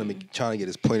 trying to get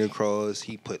his point across.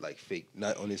 He put like fake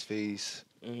nut on his face.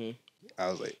 I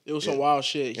was like, it was some wild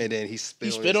shit. And then he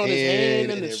spit on his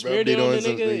hand and then smeared it on the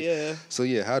nigga. Yeah. So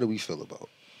yeah, how do we feel about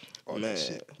all that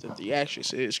shit? The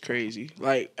theatrics is crazy.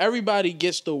 Like everybody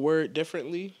gets the word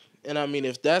differently. And I mean,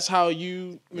 if that's how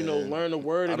you learn the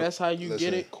word and that's how you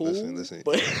get it, cool. Listen.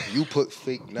 But you put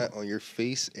fake nut on your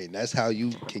face and that's how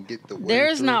you can get the word.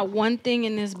 There's not one thing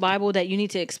in this Bible that you need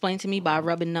to explain to me by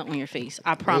rubbing nut on your face.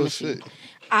 I promise you.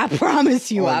 I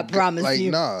promise you. I promise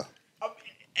you. Nah.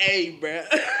 Hey, bruh.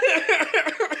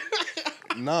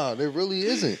 Nah, there really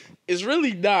isn't. It's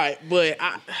really not, but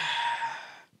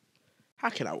how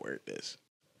can I word this?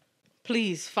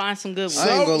 Please find some good ones.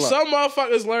 Some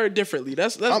motherfuckers learn differently.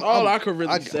 That's all I could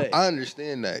really say. I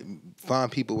understand that.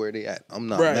 Find people where they at. I'm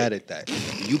not mad at that.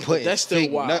 You putting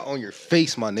fake nut on your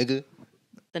face, my nigga.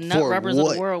 The nut rubbers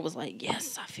of the world was like,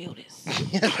 yes, I feel this.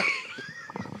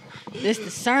 This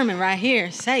the sermon right here.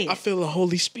 Say it. I feel the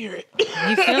Holy Spirit.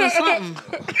 You feeling something?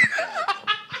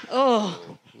 Oh.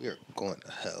 We're going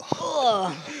to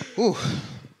hell. Ooh.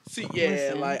 See,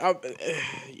 yeah, like,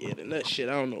 the nut shit,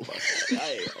 I don't know about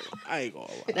that. I ain't gonna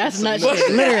lie. That's nut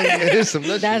shit, literally. It's some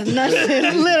nut shit. That's nut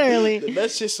shit, literally. The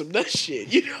nut shit, some nut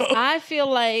shit, you know? I feel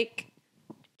like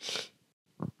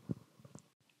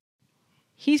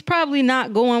he's probably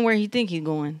not going where he think he's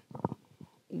going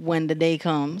when the day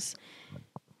comes.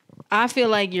 I feel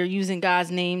like you're using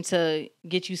God's name to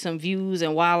get you some views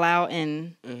and wild out,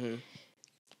 and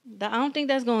I don't think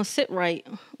that's going to sit right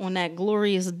on that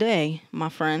glorious day, my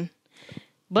friend.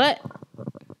 But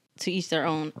to each their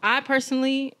own. I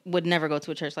personally would never go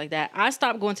to a church like that. I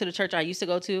stopped going to the church I used to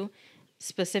go to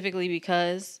specifically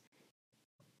because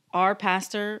our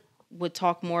pastor would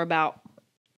talk more about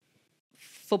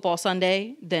football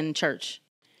Sunday than church.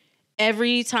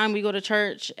 Every time we go to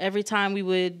church, every time we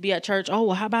would be at church, oh,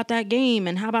 well, how about that game?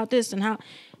 And how about this? And how?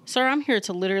 Sir, I'm here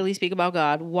to literally speak about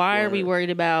God. Why are we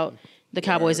worried about the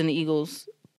Cowboys and the Eagles?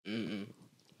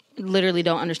 Literally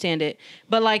don't understand it.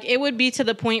 But, like, it would be to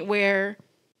the point where,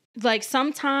 like,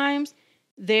 sometimes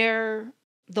the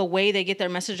way they get their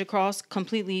message across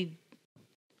completely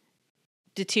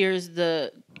deters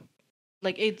the...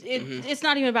 Like, it's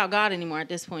not even about God anymore at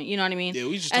this point. You know what I mean? Yeah,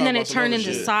 we just and then it turned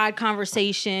into side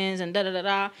conversations and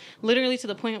da-da-da-da. Literally to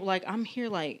the point where, like, I'm here,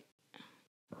 like,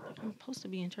 I'm supposed to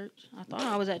be in church. I thought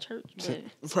I was at church, but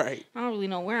right. I don't really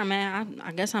know where I'm at.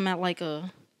 I guess I'm at, like,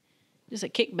 just a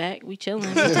kickback. We chilling.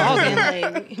 We talking,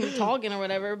 like, we talking or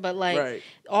whatever. But, like,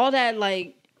 all that,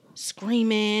 like,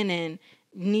 screaming and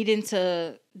needing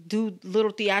to do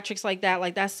little theatrics like that,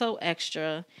 like, that's so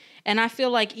extra. And I feel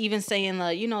like even saying,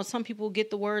 some people get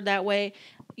the word that way.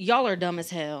 Y'all are dumb as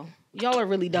hell. Y'all are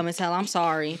really dumb as hell. I'm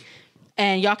sorry.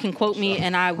 And y'all can quote me,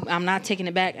 and I'm not taking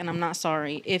it back, and I'm not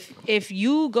sorry. If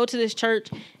you go to this church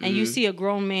and you see a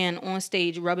grown man on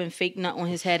stage rubbing fake nut on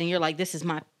his head, and you're like, this is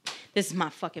my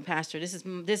fucking pastor. This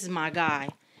is my guy.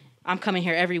 I'm coming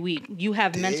here every week. You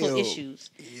have mental issues.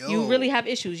 You really have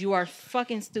issues. You are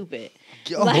fucking stupid.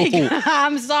 Like,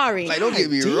 I'm sorry. Like, don't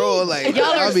get me wrong. Like, y'all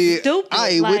are stupid. I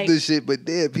ain't like, with this shit, but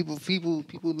damn, people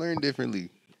learn differently.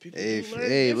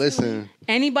 Listen.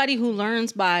 Anybody who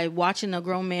learns by watching a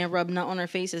grown man rub nut on her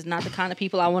face is not the kind of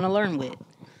people I want to learn with.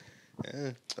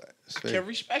 Yeah, I can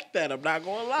respect that. I'm not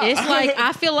gonna lie. It's like,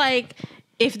 I feel like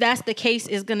if that's the case,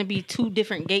 it's gonna be 2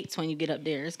 different gates when you get up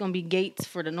there. It's gonna be gates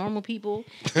for the normal people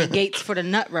and gates for the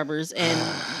nut rubbers. And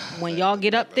when y'all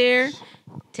get up there,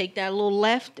 take that little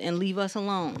left and leave us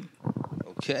alone.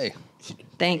 Okay.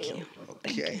 Thank you.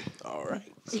 Okay. All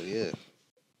right. So yeah.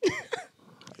 How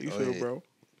you feel, bro?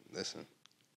 Listen,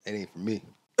 it ain't for me.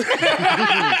 It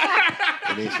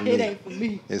ain't for me. It ain't for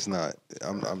me. It's not.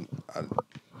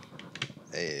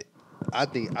 I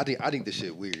think this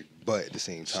shit weird, but at the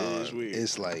same time,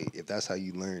 it's like, if that's how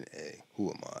you learn, hey, who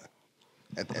am I?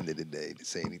 At the end of the day, to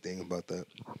say anything about that?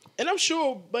 And I'm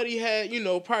sure Buddy had,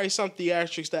 probably some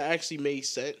theatrics that actually made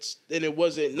sense, and it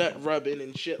wasn't nut rubbing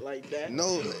and shit like that.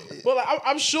 No, but like,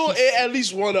 I'm sure at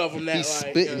least one of them that he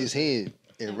spit in his hand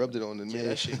and rubbed it on the man.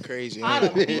 That shit crazy. I'd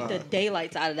have beat the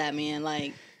daylights out of that man.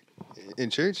 Like, in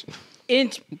church?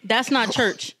 That's not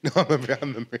church. No, I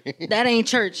remember. That ain't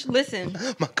church. Listen.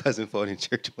 My cousin fought in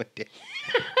church one day.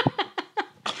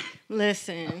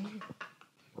 Listen.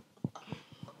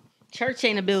 Church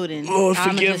ain't a building. Lord,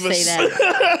 I'm forgive gonna us. say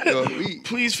that.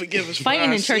 Please forgive us.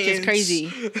 Fighting in church is crazy.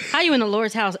 How you in the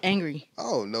Lord's house angry? I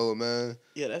don't know, man.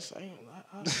 Yeah, that's. I ain't gonna lie.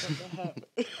 How the fuck that happen?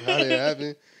 How did it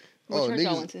happen? What church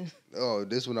y'all went to? Oh,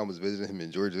 this when I was visiting him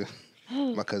in Georgia.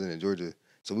 My cousin in Georgia.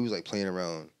 So we was like playing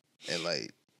around, and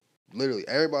like literally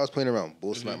everybody was playing around.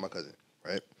 Bull slapped my cousin,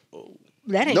 right? Oh.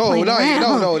 That ain't playing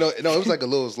around. No. It was like a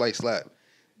little slight slap.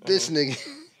 This nigga,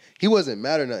 he wasn't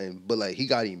mad or nothing, but like he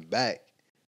got him back.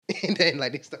 And then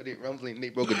like they started rumbling and they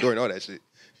broke a door and all that shit.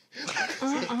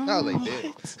 I was like,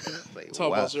 damn. Like,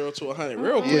 talk about 0 to 100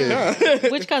 real quick, huh?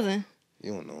 Which cousin?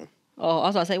 You don't know. Oh, I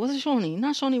was about to say, what's it Shawnee?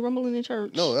 Not Shawnee rumbling in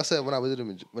church. No, I said when I visited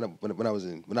him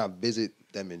when I visit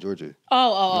them in Georgia.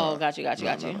 Oh, got you.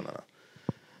 No.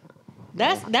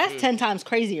 That's 10 times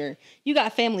crazier. You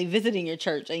got family visiting your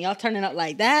church and y'all turning up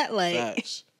like that, like.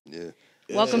 Facts. Yeah.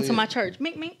 Welcome to my church.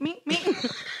 Mink.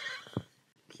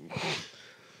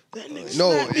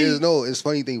 It's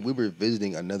funny thing. We were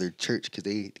visiting another church because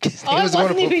they it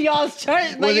wasn't even y'all's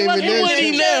church. Like, it wasn't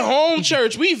even their home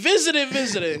church. We visited.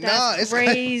 That's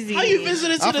crazy. How you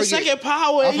visited to the second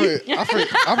power? I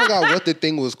forgot what the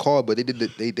thing was called, but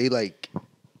they like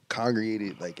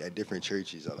congregated like at different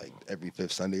churches like every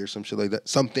 5th Sunday or some shit like that.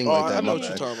 Something like that. I know what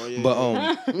you're talking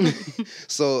about. Yeah, but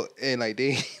so and like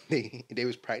they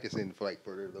was practicing for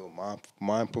their little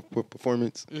mime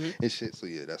performance and shit. So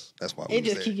yeah, that's why it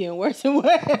just keep getting worse and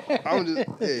worse. I'm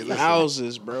just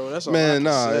houses, bro. That's all. Man,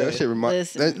 that shit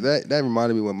that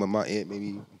reminded me when my aunt made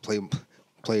me play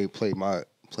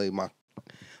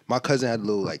my cousin had a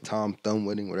little like Tom Thumb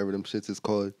wedding, whatever them shits is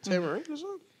called. Tambourine or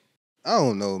something? I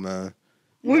don't know, man.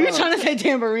 Were you trying to say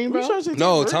tambourine, bro?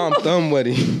 No, Tom Thumb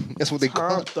wedding. That's what they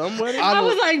call it. Tom Thumb wedding? I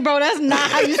was like, bro, that's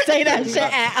not how you say that shit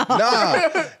at all.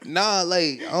 Nah,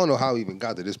 like, I don't know how we even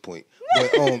got to this point.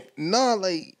 But,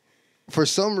 like, for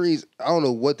some reason, I don't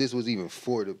know what this was even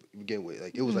for to begin with.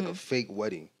 Like, it was like a fake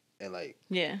wedding. And, like,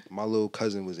 my little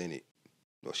cousin was in it.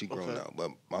 Well, she grown now. But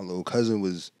my little cousin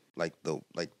was, like,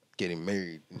 getting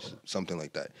married, something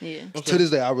like that. Yeah. To this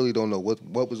day, I really don't know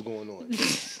what was going on.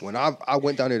 When I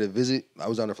went down there to visit, I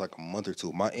was down there for like a month or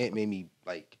 2. My aunt made me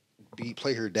like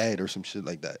play her dad or some shit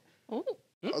like that. Ooh.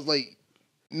 I was like,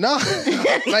 nah,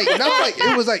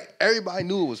 it was like everybody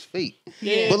knew it was fake.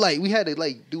 Yeah. But like we had to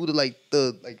like do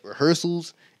the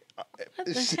rehearsals.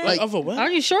 Of a what?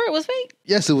 Are you sure it was fake?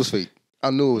 Yes, it was fake. I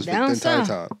knew it was fake the entire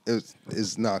time.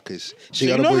 It's not because she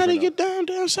got a boyfriend. You know how to get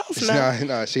down south now.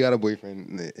 Nah, she got a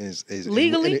boyfriend.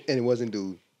 Legally? And it wasn't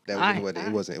dude. That was the wedding.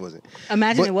 It wasn't.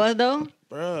 Imagine it was though.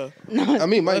 Bruh. I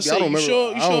mean, might be. I don't remember. You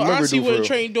sure Auntie wouldn't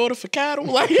train daughter for cattle?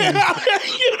 Like, all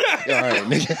right,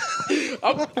 nigga.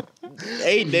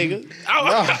 Hey, nigga.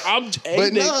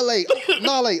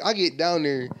 Like I get down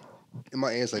there, and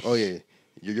my aunt's like, "Oh yeah,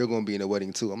 you're gonna be in a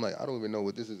wedding too." I'm like, I don't even know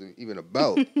what this is even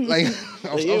about. Like,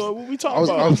 what we talking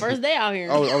about? First day out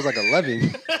here. I was like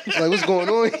 11. Like, what's going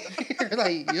on here?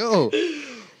 Like, yo.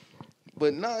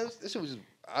 But nah, this shit was just.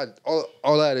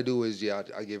 All I had to do was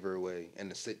I give her away and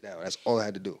to sit down. That's all I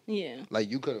had to do. Yeah.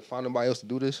 Like you couldn't find nobody else to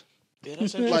do this. Yeah,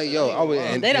 that's like yo, I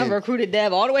would. They done recruited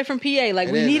Dev all the way from PA. Like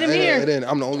we need him here. And then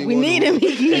I'm the only we one. We need him.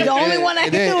 He's the only one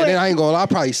that can do it. And then I ain't gonna lie, I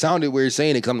probably sounded weird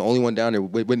saying it because I'm the only one down there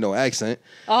with no accent.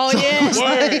 Oh so yeah.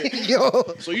 Like, yo.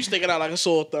 So you sticking out like a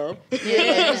sore thumb. Yeah.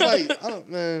 It's like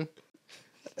man.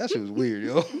 That shit was weird,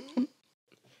 yo.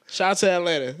 Shout out to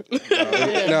Atlanta.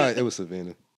 Nah, it was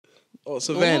Savannah. Oh,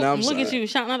 Savannah, I'm sorry. Look at you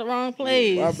shouting out the wrong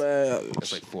place. My bad.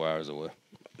 That's like 4 hours away.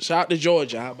 Shout out to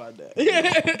Georgia. How about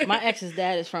that? My ex's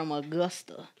dad is from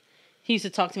Augusta. He used to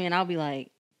talk to me and I'll be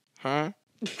like, huh?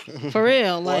 For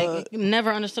real. Like,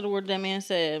 never understood a word that man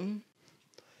said.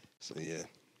 So, yeah.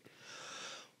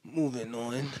 Moving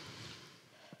on.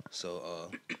 So,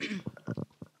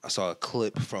 I saw a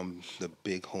clip from the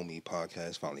Big Homie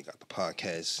podcast. Finally got the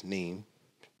podcast name.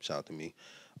 Shout out to me.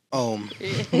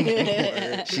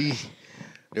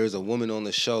 There was a woman on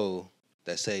the show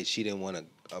that said she didn't want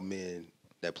a man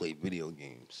that played video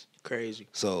games. Crazy.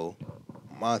 So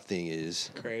my thing is,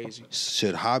 crazy.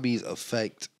 Should hobbies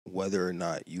affect whether or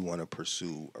not you want to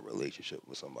pursue a relationship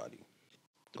with somebody?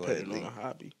 Go ahead, Depending on a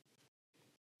hobby.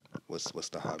 What's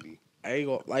the hobby? I ain't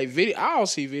gonna like video. I don't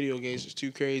see video games as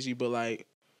too crazy, but like,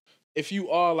 if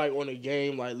you are like on a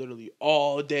game like literally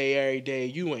all day, every day,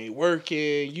 you ain't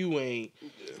working, you ain't.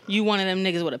 You one of them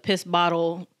niggas with a piss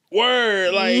bottle.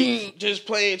 Word, like just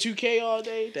playing 2K all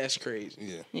day. That's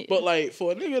crazy. Yeah. But like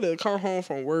for a nigga to come home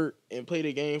from work and play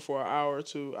the game for an hour or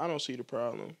two, I don't see the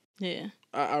problem. Yeah.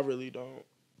 I really don't.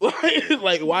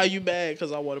 Like why you mad?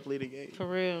 Because I want to play the game. For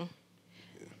real.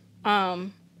 Yeah.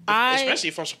 Especially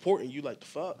if I'm supporting you, like the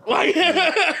fuck. Like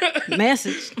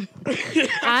message.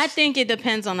 I think it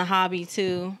depends on the hobby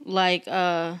too. Like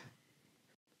one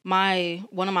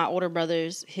of my older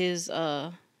brothers, his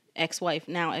ex-wife,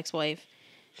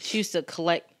 she used to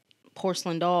collect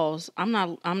porcelain dolls. I'm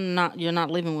not you're not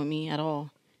living with me at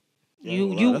all.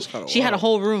 She had a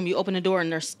whole room. You open the door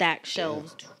and there's stacked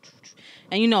shelves. Yeah.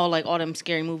 And you know, like all them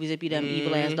scary movies, it be them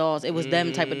evil ass dolls. It was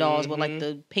them type of dolls with like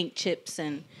the pink chips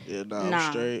and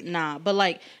nah. But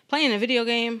like playing a video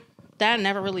game, that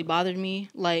never really bothered me.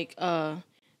 Like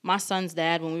my son's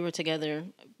dad, when we were together,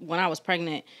 when I was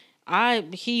pregnant,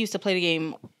 he used to play the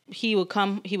game. He would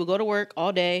go to work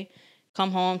all day,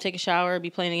 come home, take a shower, be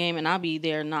playing the game, and I'll be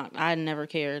there. I never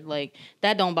cared. Like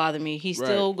that don't bother me. He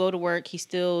still go to work. He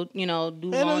still do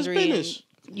laundry.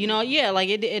 And, like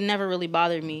it never really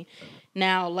bothered me.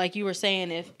 Now, like you were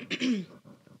saying, if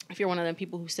you're one of them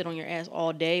people who sit on your ass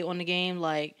all day on the game,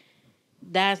 like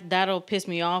that'll piss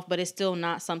me off. But it's still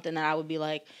not something that I would be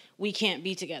like, we can't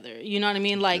be together. You know what I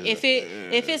mean? Like if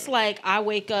it's like I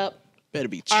wake up, better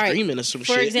be streaming or some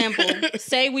shit. For example,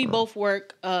 say we both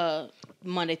work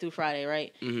Monday through Friday,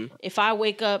 right? Mm-hmm. If I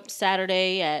wake up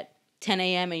Saturday at 10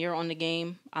 a.m. and you're on the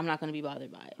game, I'm not going to be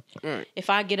bothered by it. Right. If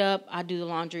I get up, I do the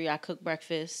laundry, I cook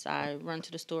breakfast, I run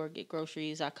to the store, get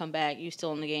groceries, I come back, you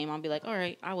still on the game, I'll be like, all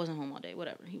right, I wasn't home all day,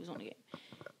 whatever, he was on the game.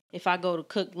 If I go to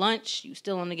cook lunch, you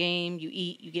still on the game, you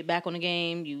eat, you get back on the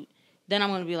game, then I'm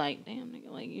going to be like, damn, nigga,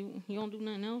 like, you don't do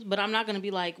nothing else? But I'm not going to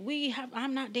be like,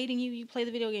 I'm not dating you, you play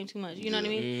the video game too much, you know what I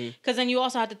mean? Because then you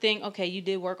also have to think, okay, you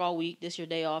did work all week, this your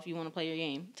day off, you want to play your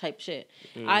game, type shit.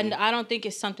 I don't think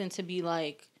it's something to be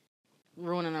like,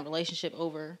 ruining a relationship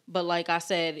over. But like I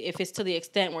said, if it's to the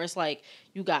extent where it's like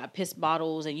you got piss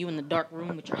bottles and you in the dark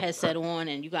room with your headset on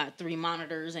and you got 3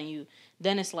 monitors and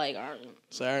then it's like, all right,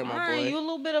 sorry, my boy, you a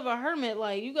little bit of a hermit.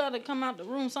 Like you got to come out the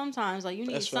room sometimes. Like you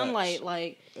need sunlight. Facts.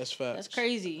 Like that's facts. That's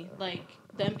crazy. Like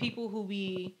them people who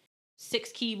be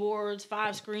 6 keyboards,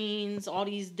 5 screens, all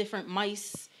these different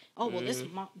mice. Oh well,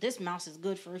 this mouse is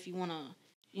good for if you want to.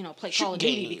 Play Call of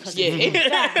Duty because it's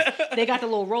fast. They got the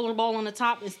little roller ball on the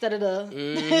top instead of the.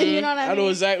 You know what I mean? I know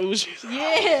exactly what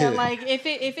you. Like if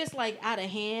it's like out of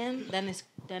hand, then it's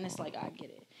like I get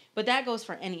it. But that goes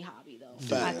for any hobby though.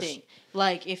 Fast. I think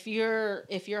like if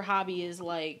your hobby is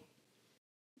like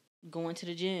going to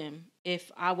the gym.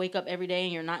 If I wake up every day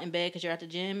and you're not in bed because you're at the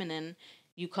gym, and then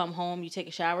you come home, you take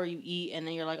a shower, you eat, and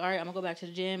then you're like, all right, I'm gonna go back to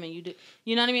the gym, and you do,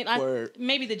 you know what I mean?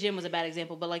 Maybe the gym was a bad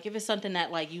example, but like if it's something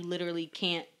that like you literally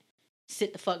can't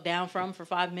sit the fuck down from for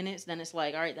 5 minutes, then it's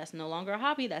like, all right, that's no longer a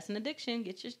hobby, that's an addiction.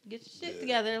 Get your shit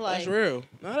together. Like that's real.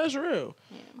 No, that's real.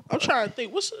 Yeah. I'm trying to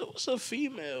think, what's a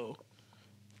female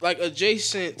like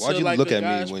adjacent Why'd to you like look the at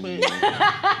guys me when playing?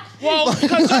 Well,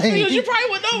 because you probably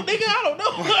would know, nigga. I don't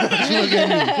know. You look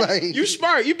at me like you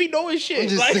smart. You be knowing shit. I'm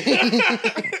just like,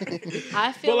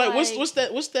 I feel but like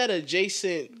what's that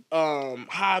adjacent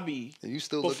hobby? You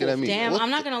still looking at me? Damn, I'm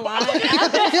not gonna lie.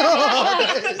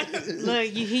 Look,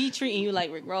 he treating you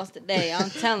like Rick Ross today.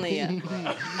 I'm telling you.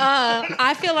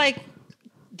 I feel like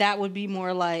that would be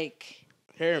more like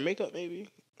hair and makeup, maybe.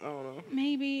 I don't know.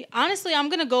 Maybe. Honestly, I'm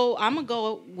gonna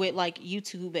go with like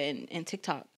YouTube and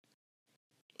TikTok.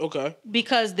 Okay.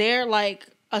 Because they're like,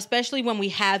 especially when we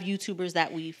have YouTubers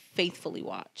that we faithfully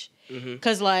watch.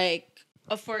 Because like,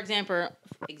 for example,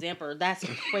 that's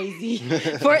crazy.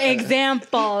 For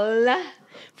example,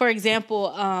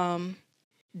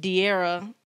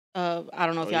 De'Ara. I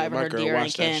don't know if y'all ever heard De'Ara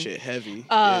and Ken. That shit heavy.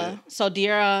 So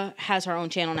De'Ara has her own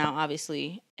channel now,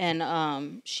 obviously,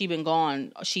 and she been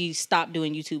gone. She stopped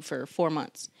doing YouTube for 4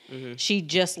 months. Mm-hmm. She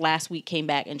just last week came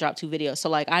back and dropped 2 videos. So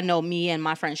like, I know me and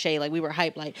my friend Shay, like we were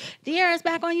hyped, like De'Ara's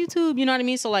back on YouTube. You know what I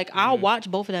mean? So like, I'll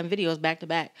watch both of them videos back to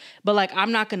back, but like,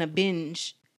 I'm not gonna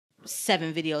binge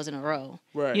 7 videos in a row.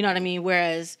 Right. You know what I mean?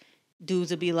 Whereas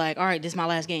dudes would be like, all right, this is my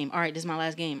last game. All right, this is my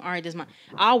last game. All right, this is my...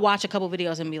 I'll watch a couple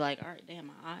videos and be like, all right, damn,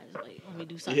 my eyes, like, let me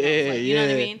do something else. Like, you know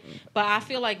what I mean? But I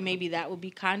feel like maybe that would be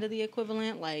kind of the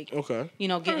equivalent. Like, you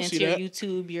know, getting into your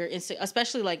YouTube, your Insta...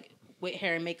 Especially, like, with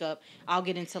hair and makeup, I'll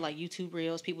get into, like, YouTube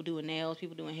reels, people doing nails,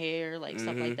 people doing hair, like,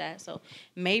 stuff like that. So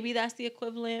maybe that's the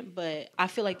equivalent, but I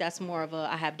feel like that's more of a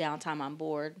I have downtime on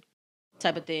board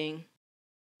type of thing.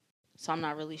 So I'm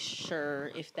not really sure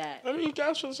if that... I mean, you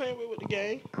guys feel the same way with the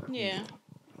game. Yeah.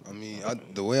 I mean,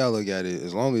 the way I look at it,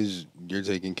 as long as you're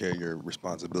taking care of your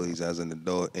responsibilities as an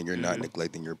adult and you're not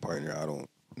neglecting your partner,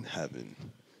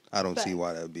 I don't see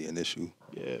why that would be an issue.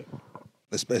 Yeah.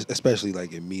 Especially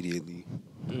like immediately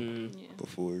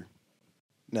before.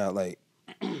 Now, like,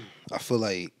 I feel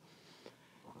like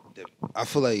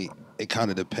it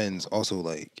kind of depends also,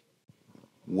 like,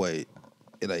 what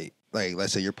it like,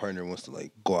 let's say your partner wants to,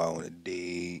 like, go out on a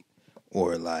date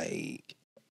or, like,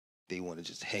 they want to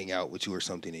just hang out with you or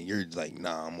something and you're like,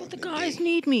 nah, I'm on the guys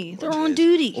need me. They're on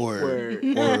duty. Or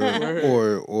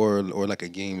like a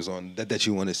game's on that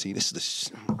you want to see. This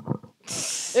is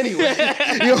the anyway,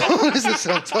 this is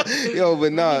what I'm talking.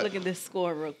 But nah. Look at this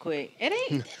score real quick. It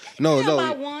ain't. No.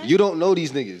 You don't know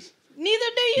these niggas. Neither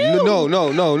do you. No.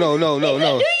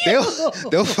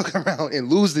 They'll fuck around and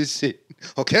lose this shit.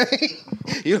 Okay?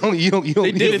 You don't.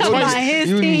 They did it twice.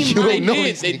 You don't know.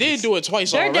 They did do it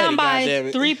twice already. They're down by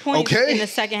 3 points in the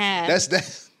second half.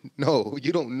 That's no.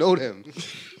 You don't know them.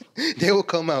 They will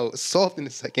come out soft in the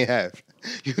second half.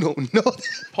 You don't know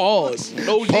that. Pause.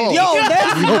 No. No.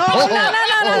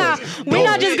 We're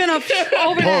not just gonna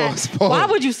over that. Why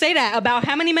would you say that about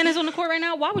how many men is on the court right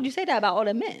now? Why would you say that about all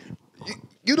the men?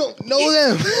 You don't know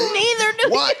them. Neither do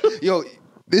you. Yo,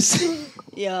 this.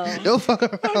 Yo, they'll fuck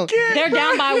around. Okay. They're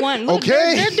down by 1. Look,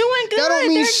 okay, they're doing good. That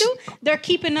don't mean they're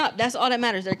keeping up. That's all that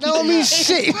matters. They're keeping up. That don't mean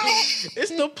shit.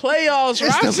 It's the playoffs,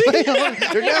 Roxy. They're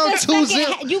down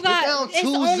 2-0. You got. It's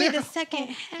only the second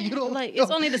half.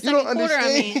 It's only the second quarter. I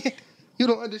mean, you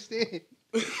don't understand.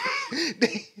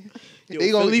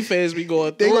 Philly fans be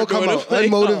going. They gonna come out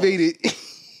unmotivated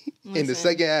in the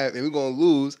second half, and we're gonna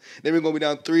lose. Then we're gonna be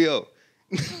down 3-0.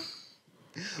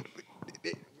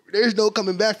 There's no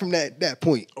coming back from that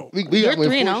point. We got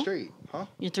 4 straight. Huh?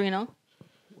 You're 3-0?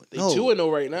 They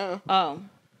 2-0 right now. Oh.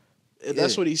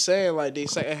 That's what he's saying. Like, they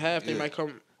second half, they might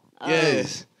come.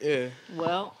 Yes. Yeah.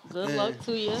 Well, good luck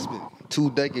to you. It's been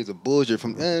 2 decades of bullshit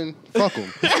from, fuck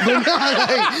them. But nah,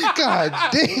 like, god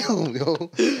damn, yo.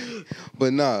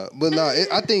 But nah,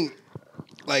 I think,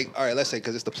 like, all right, let's say,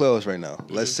 because it's the playoffs right now.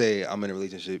 Let's say I'm in a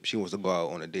relationship. She wants to go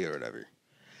out on a date or whatever.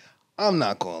 I'm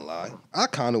not going to lie. I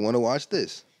kind of want to watch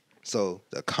this. So,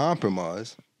 the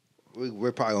compromise,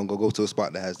 we're probably going to go to a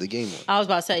spot that has the game on. I was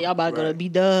about to say, y'all about to go to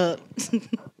B-Dub.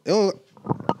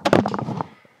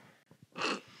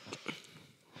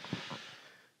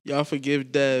 Y'all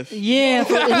forgive Dev. Yeah,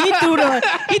 he threw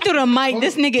the mic.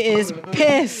 This nigga is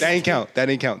pissed. That ain't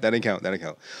count.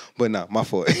 But nah, my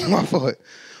fault.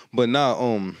 But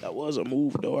nah, that was a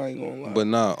move though, I ain't gonna lie. But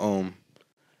nah,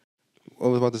 what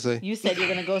was I about to say? You said you're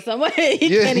gonna go somewhere. He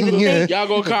can't even think. Y'all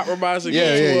gonna compromise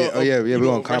again. We're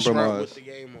gonna compromise. With the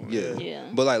game on. Yeah.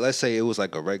 But like, let's say it was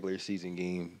like a regular season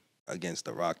game against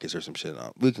the Rockets or some shit.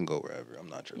 We can go wherever. I'm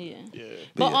not tripping. Yeah.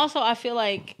 But also, I feel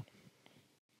like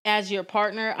as your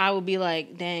partner, I would be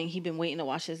like, dang, he been waiting to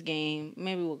watch this game.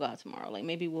 Maybe we'll go out tomorrow. Like,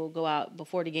 maybe we'll go out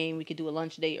before the game. We could do a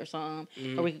lunch date or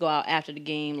something. Or we could go out after the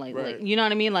game. Like you know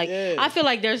what I mean? Like, I feel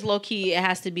like there's low-key, it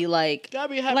has to be like... Gotta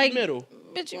be a happy middle.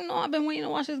 Bitch, you know I've been waiting to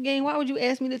watch this game. Why would you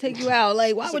ask me to take you out?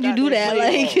 Like, why would you do that?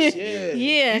 Like,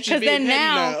 yeah, because then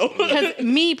now, because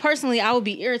me personally, I would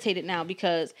be irritated now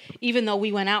because even though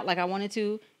we went out like I wanted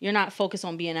to, you're not focused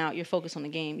on being out. You're focused on the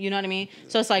game. You know what I mean?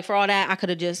 So it's like for all that, I could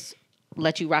have just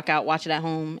let you rock out, watch it at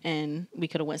home, and we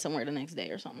could have went somewhere the next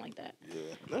day or something like that. Yeah,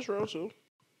 that's real too.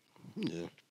 Yeah.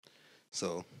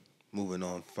 So, moving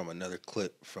on from another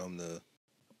clip from the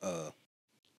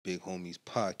Big Homies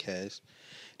podcast.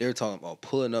 They were talking about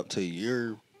pulling up to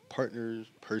your partner's,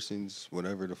 person's,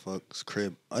 whatever the fuck's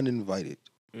crib, uninvited,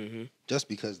 just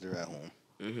because they're at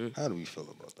home. How do we feel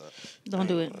about that? Don't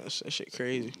do it. That shit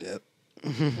crazy. Yep.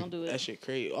 Don't do it. That shit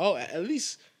crazy. Oh, at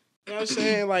least, you know what I'm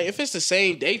saying? Like, if it's the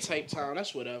same day type time,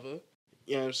 that's whatever. You know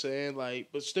You know what I'm saying? Like,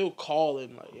 but still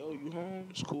calling, like, yo, you home?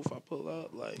 It's cool if I pull up.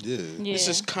 Like, it's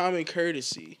just common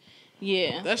courtesy.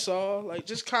 Yeah. That's all. Like,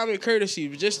 just common courtesy.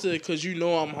 Just because you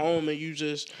know I'm home and you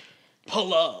just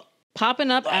pull up. Popping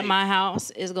up at my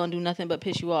house is going to do nothing but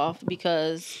piss you off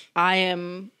because I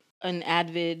am an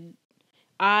avid...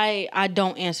 I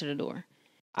don't answer the door.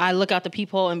 I look out the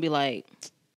peephole and be like...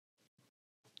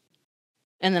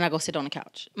 And then I go sit on the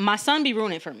couch. My son be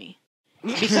ruining it for me.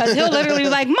 Because he'll literally be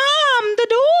like, Mom, the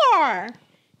door!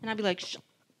 And I'd be like, shh.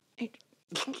 Like,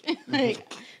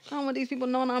 I don't want these people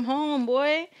knowing I'm home,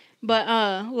 boy.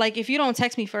 But, like, if you don't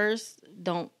text me first,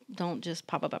 don't just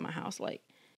pop up at my house. Like,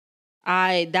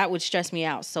 that would stress me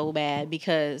out so bad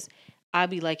because I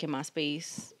be liking my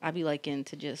space. I be liking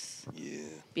to just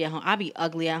be at home. I be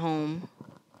ugly at home.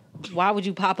 Why would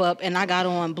you pop up and I got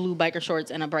on blue biker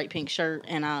shorts and a bright pink shirt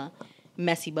and a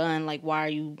messy bun? Like, why are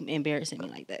you embarrassing me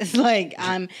like this? Like,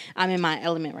 I'm in my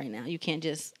element right now. You can't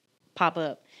just pop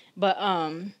up. But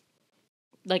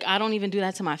like, I don't even do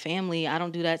that to my family. I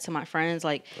don't do that to my friends.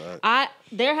 Like,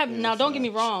 now don't get me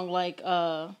wrong. Like,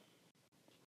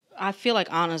 I feel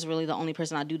like Anna's really the only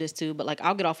person I do this to, but like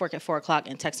I'll get off work at 4:00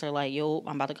 and text her like, yo,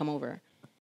 I'm about to come over.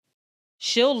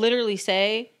 She'll literally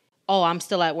say, oh, I'm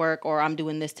still at work or I'm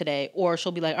doing this today. Or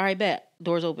she'll be like, all right, bet,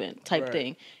 doors open type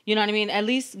thing. You know what I mean? At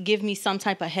least give me some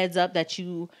type of heads up that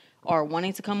you are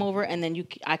wanting to come over and then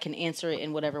I can answer it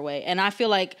in whatever way. And I feel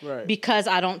like because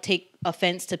I don't take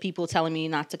offense to people telling me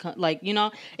not to come, like, you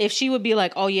know, if she would be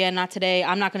like, oh yeah, not today,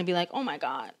 I'm not going to be like, oh my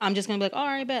God. I'm just going to be like, all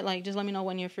right, bet, like, just let me know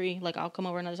when you're free. Like, I'll come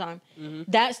over another time. Mm-hmm.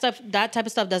 That type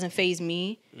of stuff doesn't faze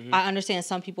me. Mm-hmm. I understand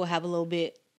some people have a little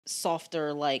bit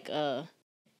softer, like,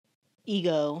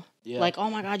 ego. Yeah. Like, oh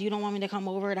my God, you don't want me to come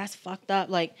over? That's fucked up.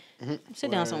 Like,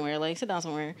 sit down somewhere. Like, sit down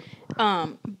somewhere.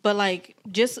 But like,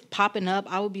 just popping up,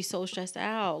 I would be so stressed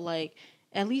out. Like,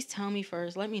 at least tell me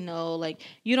first. Let me know. Like,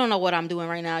 you don't know what I'm doing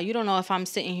right now. You don't know if I'm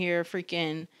sitting here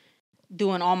freaking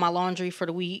doing all my laundry for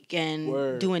the week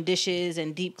and doing dishes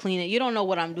and deep cleaning. You don't know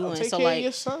what I'm doing. Take so care like, of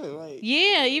your son. Like,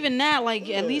 yeah, even that. Like,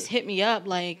 at least hit me up.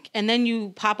 Like, and then you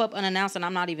pop up unannounced and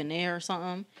I'm not even there or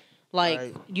something.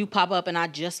 Like, you pop up and I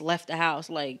just left the house.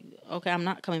 Like, okay, I'm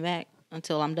not coming back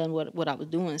until I'm done what I was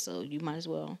doing, so you might as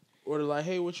well. Or they're like,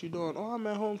 hey, what you doing? Oh, I'm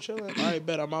at home chilling. I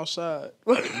bet I'm outside.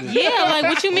 Yeah, like,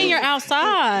 what you mean you're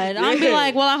outside? I'm be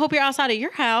like, well, I hope you're outside of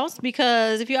your house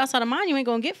because if you're outside of mine, you ain't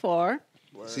going to get far.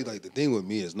 See, like, the thing with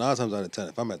me is 9 times out of 10,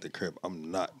 if I'm at the crib,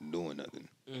 I'm not doing nothing.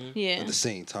 Mm-hmm. Yeah. At the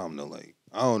same time, though, like,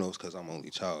 I don't know it's because I'm only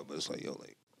child, but it's like, yo,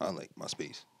 like, I like my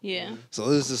space. Yeah. So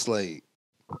it's just like,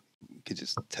 you could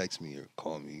just text me or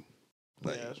call me.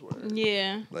 Like,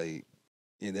 yeah. Like,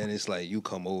 and then it's like, you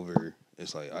come over,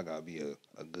 it's like, I gotta be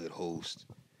a good host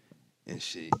and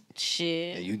shit.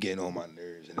 And you getting on my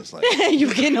nerves, and it's like...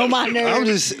 You getting on my nerves. I'm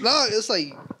just... No, it's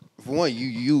like, for one,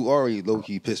 you already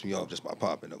low-key pissed me off just by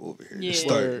popping up over here.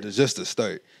 Yeah. Just to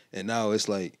start. And now it's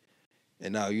like...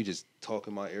 And now you just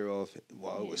talking my ear off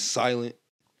while it was silent.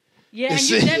 Yeah, and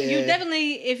you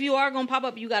definitely, if you are gonna pop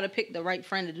up, you gotta pick the right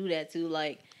friend to do that to.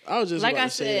 Like, I was just like about to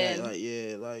say that. Like,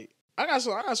 yeah, like I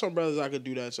got some brothers I could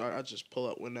do that, so I just pull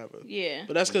up whenever. Yeah,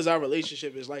 but that's because our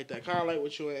relationship is like that, kind of like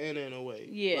with you and Anna in a way.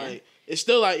 Yeah, like it's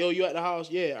still like, yo, you at the house?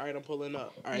 Yeah, all right, I'm pulling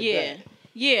up. All right, yeah, back.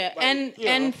 Yeah, like,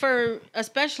 and for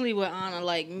especially with Anna,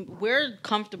 like we're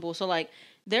comfortable, so like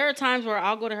there are times where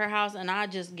I'll go to her house and I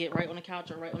just get right on the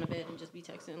couch or right on the bed and just be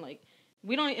texting like.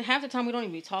 We don't half the time we don't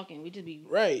even be talking. We just be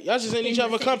y'all just in each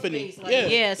other company. Like,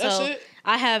 yeah. That's so it.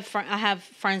 I have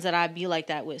friends that I be like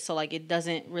that with. So like it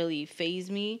doesn't really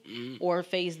faze me or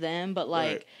faze them. But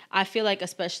like I feel like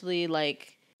especially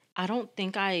like I don't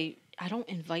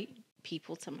invite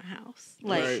people to my house.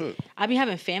 Like I be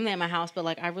having family at my house, but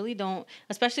like I really don't.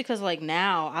 Especially because like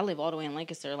now I live all the way in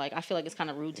Lancaster. Like I feel like it's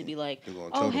kind of rude to be like,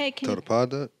 tell the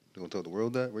pod that. You gonna tell the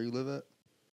world that where you live at?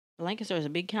 Lancaster is a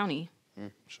big county.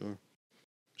 Sure.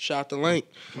 Shot the link.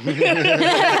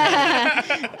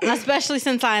 Especially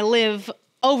since I live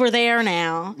over there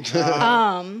now.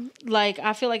 Like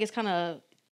I feel like it's kind of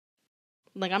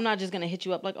like I'm not just gonna hit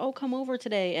you up like, oh, come over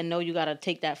today and know you gotta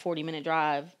take that 40-minute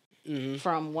drive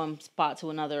from one spot to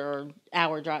another or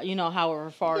hour drive, you know, however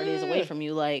far it is away from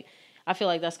you. Like I feel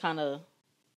like that's kind of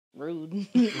rude.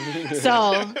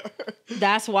 So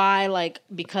that's why, like,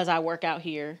 because I work out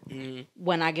here,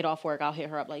 when I get off work, I'll hit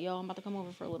her up like, yo, I'm about to come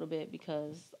over for a little bit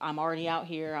because I'm already out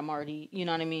here. I'm already, you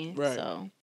know what I mean? Right. So,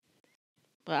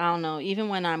 but I don't know. Even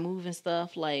when I move and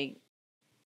stuff, like,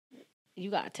 you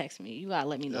gotta text me. You gotta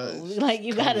let me know. Like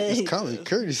you gotta. It's common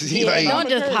courtesy. Yeah, like, don't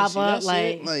just pop up.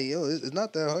 Like yo, it's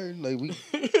not that hard. Like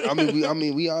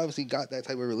we obviously got that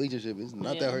type of relationship. It's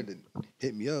not that hard to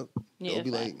hit me up. Yeah, don't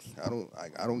be facts.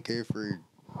 Like I don't care for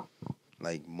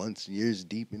like months, years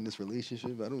deep in this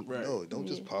relationship. I don't know. Don't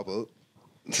just pop up.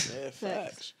 Yeah,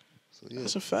 facts. So yeah,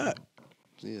 that's a fact.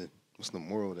 So, yeah. What's the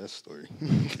moral of that story?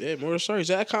 Yeah, moral story. Is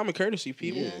that common courtesy,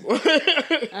 people?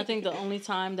 Yeah. I think the only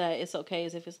time that it's okay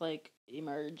is if it's like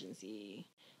emergency.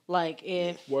 Like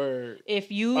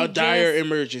if you a dire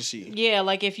emergency. Yeah,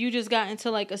 like if you just got into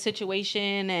like a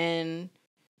situation and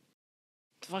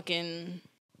fucking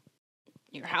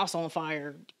your house on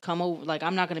fire, come over. Like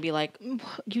I'm not gonna be like,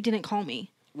 you didn't call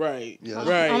me. Right. Yeah,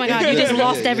 right. Oh my God, you just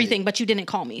lost everything, but you didn't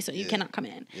call me, so you cannot come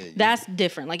in. Yeah, that's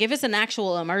different. Like if it's an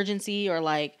actual emergency or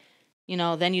like,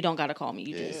 then you don't gotta call me.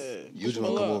 You just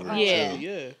gonna come over and chill.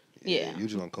 Yeah. You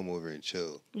just gonna come over and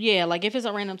chill. Yeah, like if it's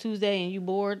a random Tuesday and you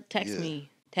bored, text me.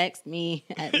 Text me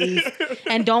at least.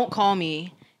 And don't call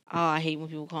me. Oh, I hate when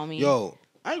people call me. Yo.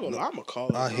 I ain't gonna lie, I'm a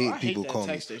caller. I hate people call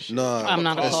me. Nah, I'm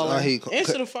not a caller. I hate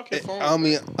answer the fucking phone. I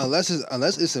mean, unless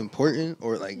it's important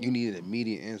or like you need an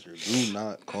immediate answer, do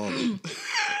not call me.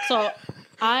 So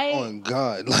on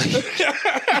God, like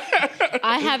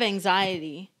I have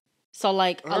anxiety. So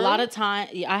like a lot of time,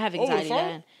 I have anxiety.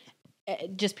 Man.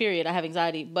 Just period. I have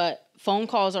anxiety, but phone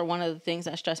calls are one of the things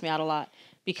that stress me out a lot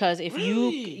because if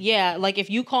if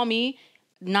you call me.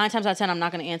 9 times out of 10, I'm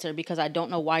not going to answer because I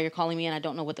don't know why you're calling me and I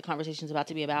don't know what the conversation is about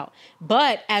to be about.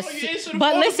 But listen, it's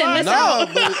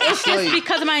just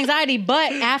because of my anxiety.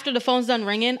 But after the phone's done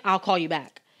ringing, I'll call you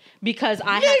back because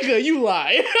you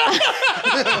lie.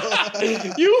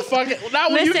 You fucking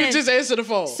not when you can just answer the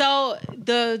phone. So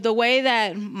the way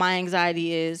that my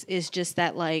anxiety is just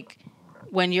that like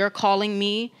when you're calling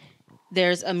me,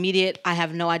 there's immediate. I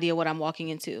have no idea what I'm walking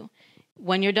into.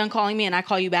 When you're done calling me and I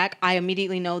call you back, I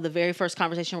immediately know the very first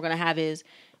conversation we're going to have is,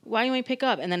 why you ain't pick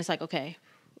up? And then it's like, okay,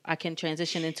 I can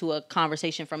transition into a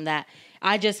conversation from that.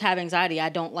 I just have anxiety. I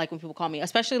don't like when people call me,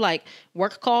 especially like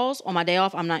work calls on my day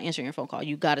off. I'm not answering your phone call.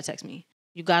 You got to text me.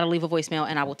 You got to leave a voicemail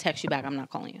and I will text you back. I'm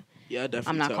not calling you. Yeah, I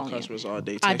definitely tell customers all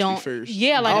day, text me first.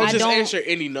 Yeah, like I don't answer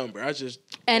any number. I just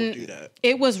don't do that.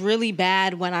 It was really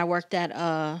bad when I worked at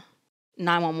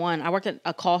 911. I worked at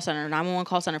a call center, 911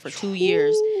 call center for 2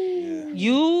 years.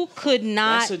 You could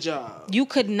not. That's a job. You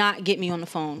could not get me on the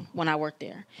phone when I worked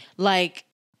there. Like,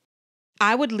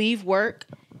 I would leave work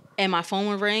and my phone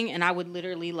would ring and I would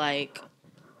literally like.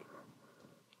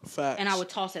 Facts. And I would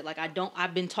toss it. Like,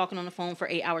 I've been talking on the phone for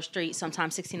 8 hours straight,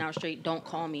 sometimes 16 hours straight. Don't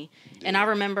call me. Yeah. And I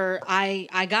remember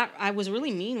I was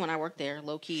really mean when I worked there,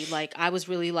 low key. Like, I was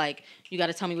really like, you got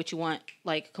to tell me what you want.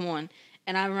 Like, come on.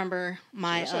 And I remember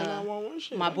my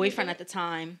boyfriend at the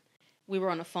time. We were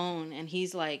on the phone and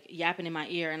he's like yapping in my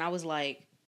ear and I was like,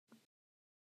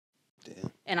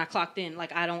 damn. And I clocked in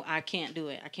like I can't do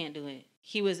it.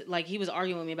 He was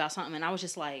arguing with me about something and I was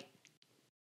just like,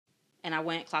 and I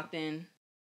went, clocked in,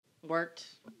 worked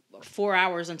 4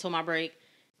 hours until my break,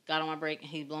 got on my break and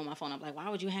he blowing my phone up like, why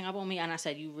would you hang up on me? And I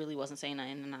said, you really wasn't saying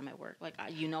nothing and I'm at work. Like I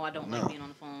don't like being on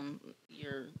the phone.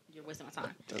 You're wasting my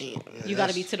time. You got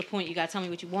to be to the point. You got to tell me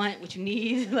what you want, what you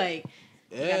need. Like.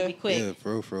 You gotta be quick. Yeah,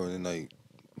 for real. And like,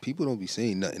 people don't be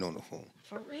saying nothing on the phone.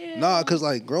 For real? Nah, cause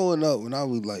like growing up, when I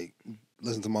would like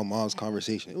listen to my mom's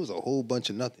conversation, it was a whole bunch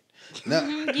of nothing. Now,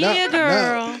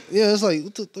 girl. It's like,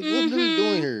 what are we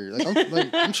doing here?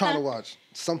 Like, I'm trying to watch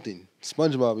something,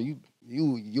 SpongeBob, and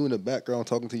you in the background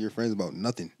talking to your friends about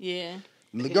nothing. Yeah.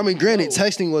 Like, I mean, granted,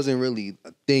 texting wasn't really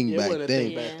a thing back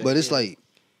then, but it's like.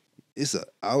 It's an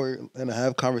hour and a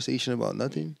half conversation about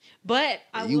nothing. But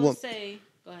I will say,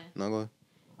 go ahead. No, go ahead.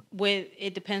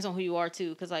 It depends on who you are too,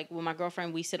 because like with my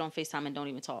girlfriend, we sit on FaceTime and don't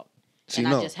even talk, I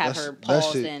just have her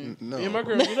pause and. No. Yeah, my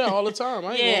girl do that all the time.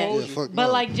 I ain't gonna hold you.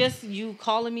 But like just you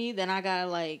calling me, then I gotta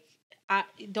like,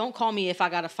 don't call me if I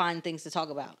gotta find things to talk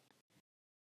about.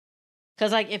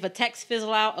 Cause like if a text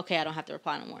fizzle out, okay, I don't have to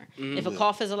reply no more. Mm-hmm. If a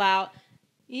call fizzle out,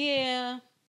 all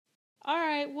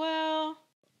right, well.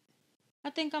 I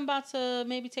think I'm about to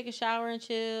maybe take a shower and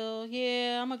chill.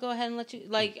 Yeah, I'm gonna go ahead and let you.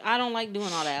 Like, I don't like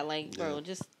doing all that. Like, bro,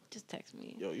 just text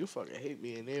me. Yo, you fucking hate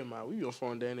me and then we be on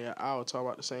phone down there an hour talking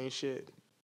about the same shit.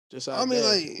 Just I mean,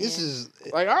 like this is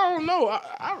like I don't know.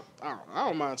 I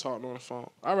don't mind talking on the phone.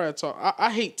 I rather talk.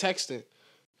 I hate texting.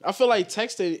 I feel like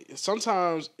texting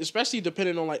sometimes, especially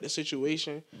depending on like the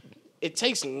situation. It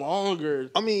takes longer.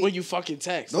 I mean, when you fucking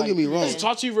text. Don't get me wrong. Just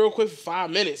talk to you real quick for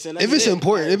 5 minutes, and if it's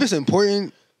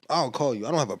important. I'll call you.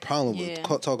 I don't have a problem with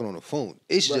talking on the phone.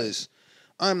 It's just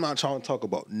I'm not trying to talk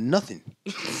about nothing.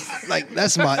 Like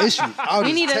that's my issue.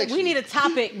 We need a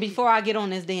topic before I get on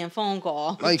this damn phone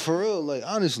call. Like for real, like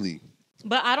honestly.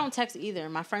 But I don't text either.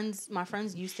 My friends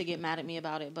used to get mad at me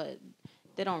about it, but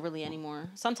they don't really anymore.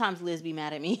 Sometimes Liz be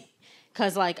mad at me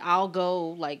because like I'll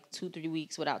go like 2-3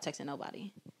 weeks without texting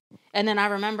nobody. And then I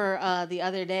remember the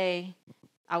other day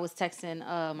I was texting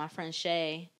my friend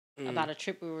Shay about a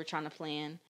trip we were trying to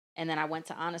plan. And then I went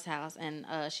to Anna's house, and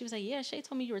she was like, yeah, Shay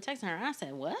told me you were texting her. And I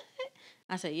said, what?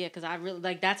 I said, yeah, because I really,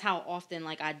 like, that's how often,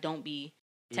 like, I don't be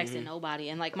texting nobody.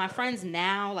 And, like, my friends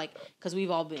now, like, because we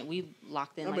locked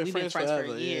in, like, we've been friends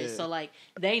for years. Yeah. So, like,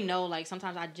 they know, like,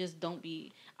 sometimes I just don't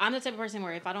be, I'm the type of person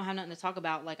where if I don't have nothing to talk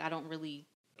about, like, I don't really,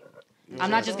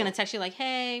 I'm not just going to text you, like,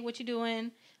 hey, what you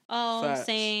doing? Oh, facts.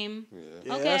 Same.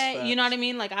 Yeah. Okay. You know what I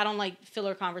mean? Like, I don't, like,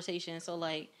 filler conversation. So,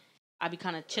 like, I be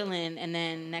kind of chilling, and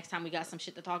then next time we got some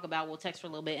shit to talk about, we'll text for a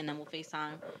little bit, and then we'll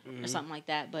FaceTime or something like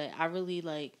that. But I really,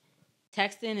 like,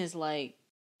 texting is, like,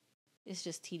 it's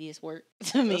just tedious work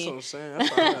to me. That's what I'm saying.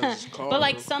 That's why I just call. But,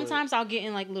 like, sometimes I'll get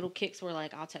in, like, little kicks where,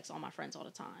 like, I'll text all my friends all the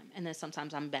time. And then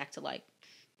sometimes I'm back to, like,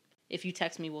 if you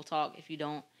text me, we'll talk. If you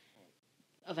don't,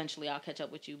 eventually I'll catch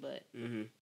up with you. But,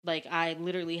 like, I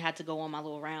literally had to go on my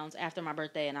little rounds after my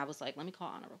birthday, and I was like, let me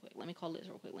call Anna real quick. Let me call Liz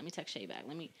real quick. Let me text Shay back.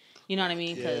 Let me, you know what I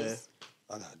mean? Because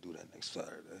I gotta do that next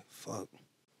Saturday. Fuck.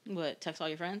 What, text all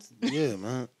your friends? Yeah,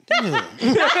 man. Damn.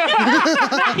 He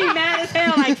mad as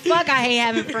hell, like, fuck, I hate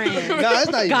having friends. Nah,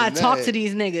 it's not even God, that. talk to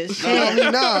these niggas.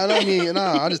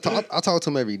 I talk to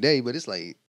them every day, but it's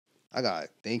like, I got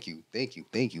thank you,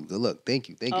 good luck, thank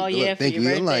you, oh, good yeah, luck, thank you.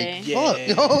 Birthday. I'm like, fuck,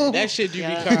 yo. That shit do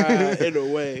be kind in a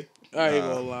way. I ain't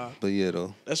gonna lie. But yeah,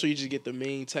 though. That's where you just get the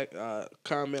main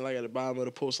comment like at the bottom of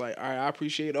the post, like, all right, I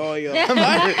appreciate all y'all.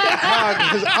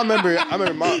 I remember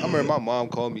my mom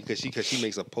called me because she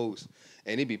makes a post,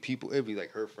 and it'd be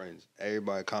like her friends,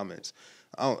 everybody comments.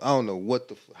 I don't know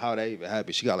how that even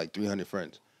happened. She got like 300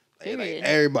 friends. Like,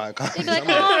 everybody comments. They be like,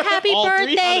 oh, happy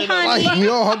birthday, honey. Like,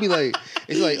 I'll be like,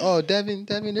 it's like, oh, Devin,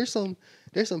 there's some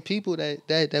people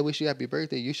that wish you happy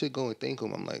birthday. You should go and thank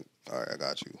them. I'm like, all right, I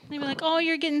got you. They be like, oh,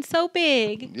 you're getting so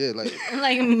big. Yeah, like,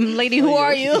 like, lady, who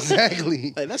are you?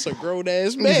 Exactly. Like, that's a grown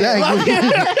ass man. Exactly.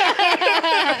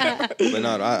 But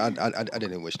no, I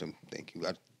didn't wish them thank you.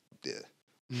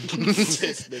 It's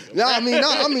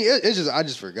just I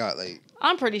just forgot. Like,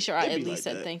 I'm pretty sure I at least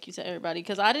said thank you to everybody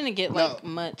because I didn't get like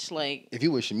much like. If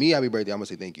you wish me happy birthday, I'm gonna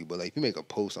say thank you. But like, if you make a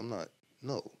post, I'm not.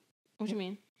 No. What you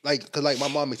mean? Like, cause like my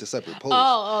mom makes a separate post.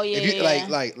 Oh yeah. If you yeah.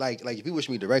 like if you wish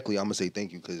me directly, I'm gonna say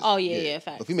thank you. Cause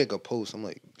facts. If you make a post, I'm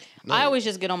like, no. I always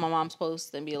just get on my mom's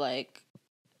post and be like,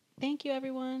 thank you,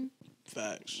 everyone.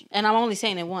 Facts. And I'm only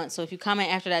saying it once, so if you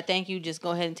comment after that thank you, just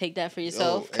go ahead and take that for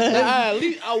yourself.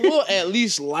 I will at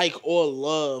least like or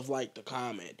love like the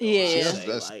comment. Though. Yeah.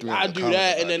 I do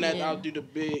that, and then I'll do the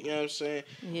big, you know what I'm saying?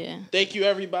 Yeah. Thank you,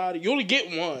 everybody. You only get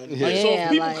one. Yeah. Like, so if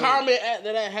people comment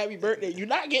after that happy birthday, you're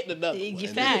not getting another one.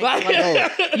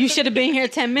 You should have been here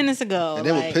 10 minutes ago. And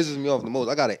then what pisses me off the most,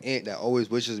 I got an aunt that always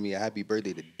wishes me a happy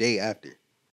birthday the day after.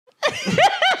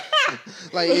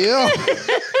 Like, yo.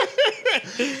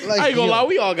 Like, I ain't gonna lie,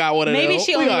 we all got one of those. Maybe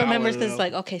she only remembers because it's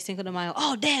like, okay, Cinco de Mayo.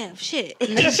 Oh, damn, shit.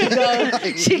 And then she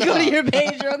go to your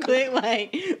page real quick,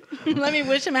 like, let me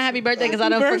wish him a happy birthday because I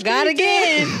done forgot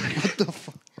again. What the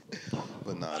fuck?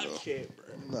 But nah, though.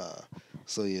 Nah.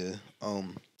 So, yeah,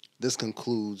 this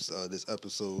concludes this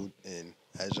episode. And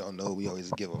as y'all know, we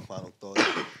always give a final thought.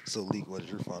 So, Leek, what is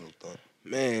your final thought?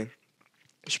 Man,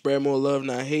 spread more love,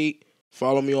 not hate.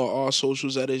 Follow me on all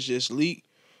socials at It's Just Leak.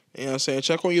 You know what I'm saying?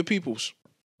 Check on your peoples.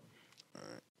 All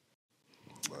right.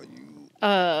 What about you?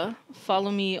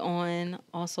 Follow me on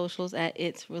all socials at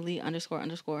It's Really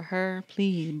 _ her.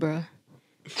 Please, bruh.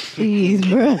 Please,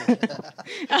 bruh.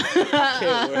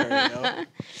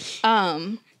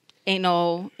 Ain't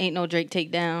no Drake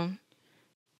takedown.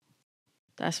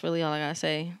 That's really all I gotta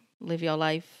say. Live your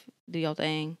life. Do your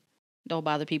thing. Don't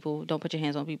bother people. Don't put your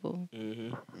hands on people.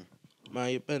 Mm-hmm.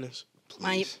 Mind your business. Please.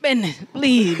 Mind your business.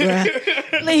 Please, bruh.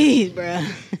 Please, bruh.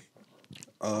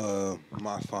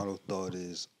 My final thought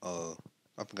is, I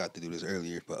forgot to do this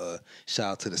earlier, but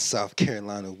shout out to the South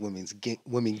Carolina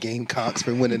women Gamecocks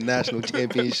for winning the national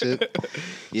championship.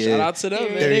 Yeah, shout out to them,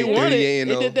 man. They won it. They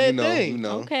did that thing.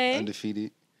 Okay.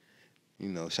 Undefeated.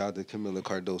 Shout out to Camila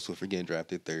Cardoso for getting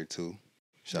drafted third too.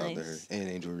 Shout out to her and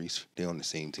Angel Reese. They on the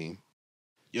same team.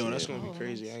 Yo, that's gonna be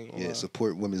crazy. I ain't gonna lie.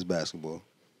 Support women's basketball.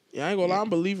 Yeah, I ain't gonna lie. I'm a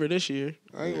believer this year.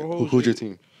 I ain't gonna hold Who's your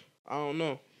team? I don't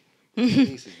know.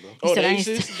 Aces, bro. Oh, the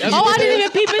Aces? I didn't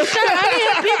even peep his shirt.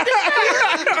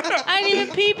 I didn't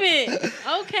even peep it.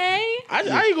 Okay. I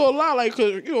ain't gonna lie, like,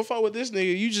 cause you don't fuck with this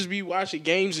nigga. You just be watching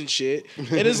games and shit,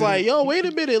 and it's like, yo, wait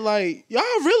a minute, like, y'all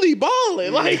really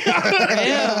balling, like,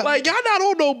 like y'all not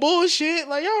on no bullshit,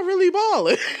 like y'all really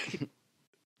balling.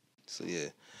 So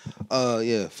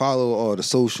follow all the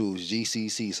socials,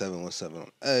 GCC717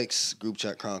 on X, Group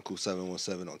Chat Chronicles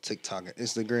 717 on TikTok and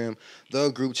Instagram, The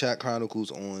Group Chat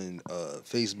Chronicles on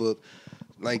Facebook.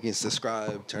 like and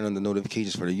subscribe. Turn on the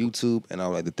notifications for the YouTube. And I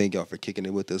would like to thank y'all for kicking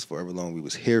it with us for however long we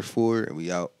was here for. And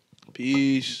we out.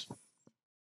 Peace.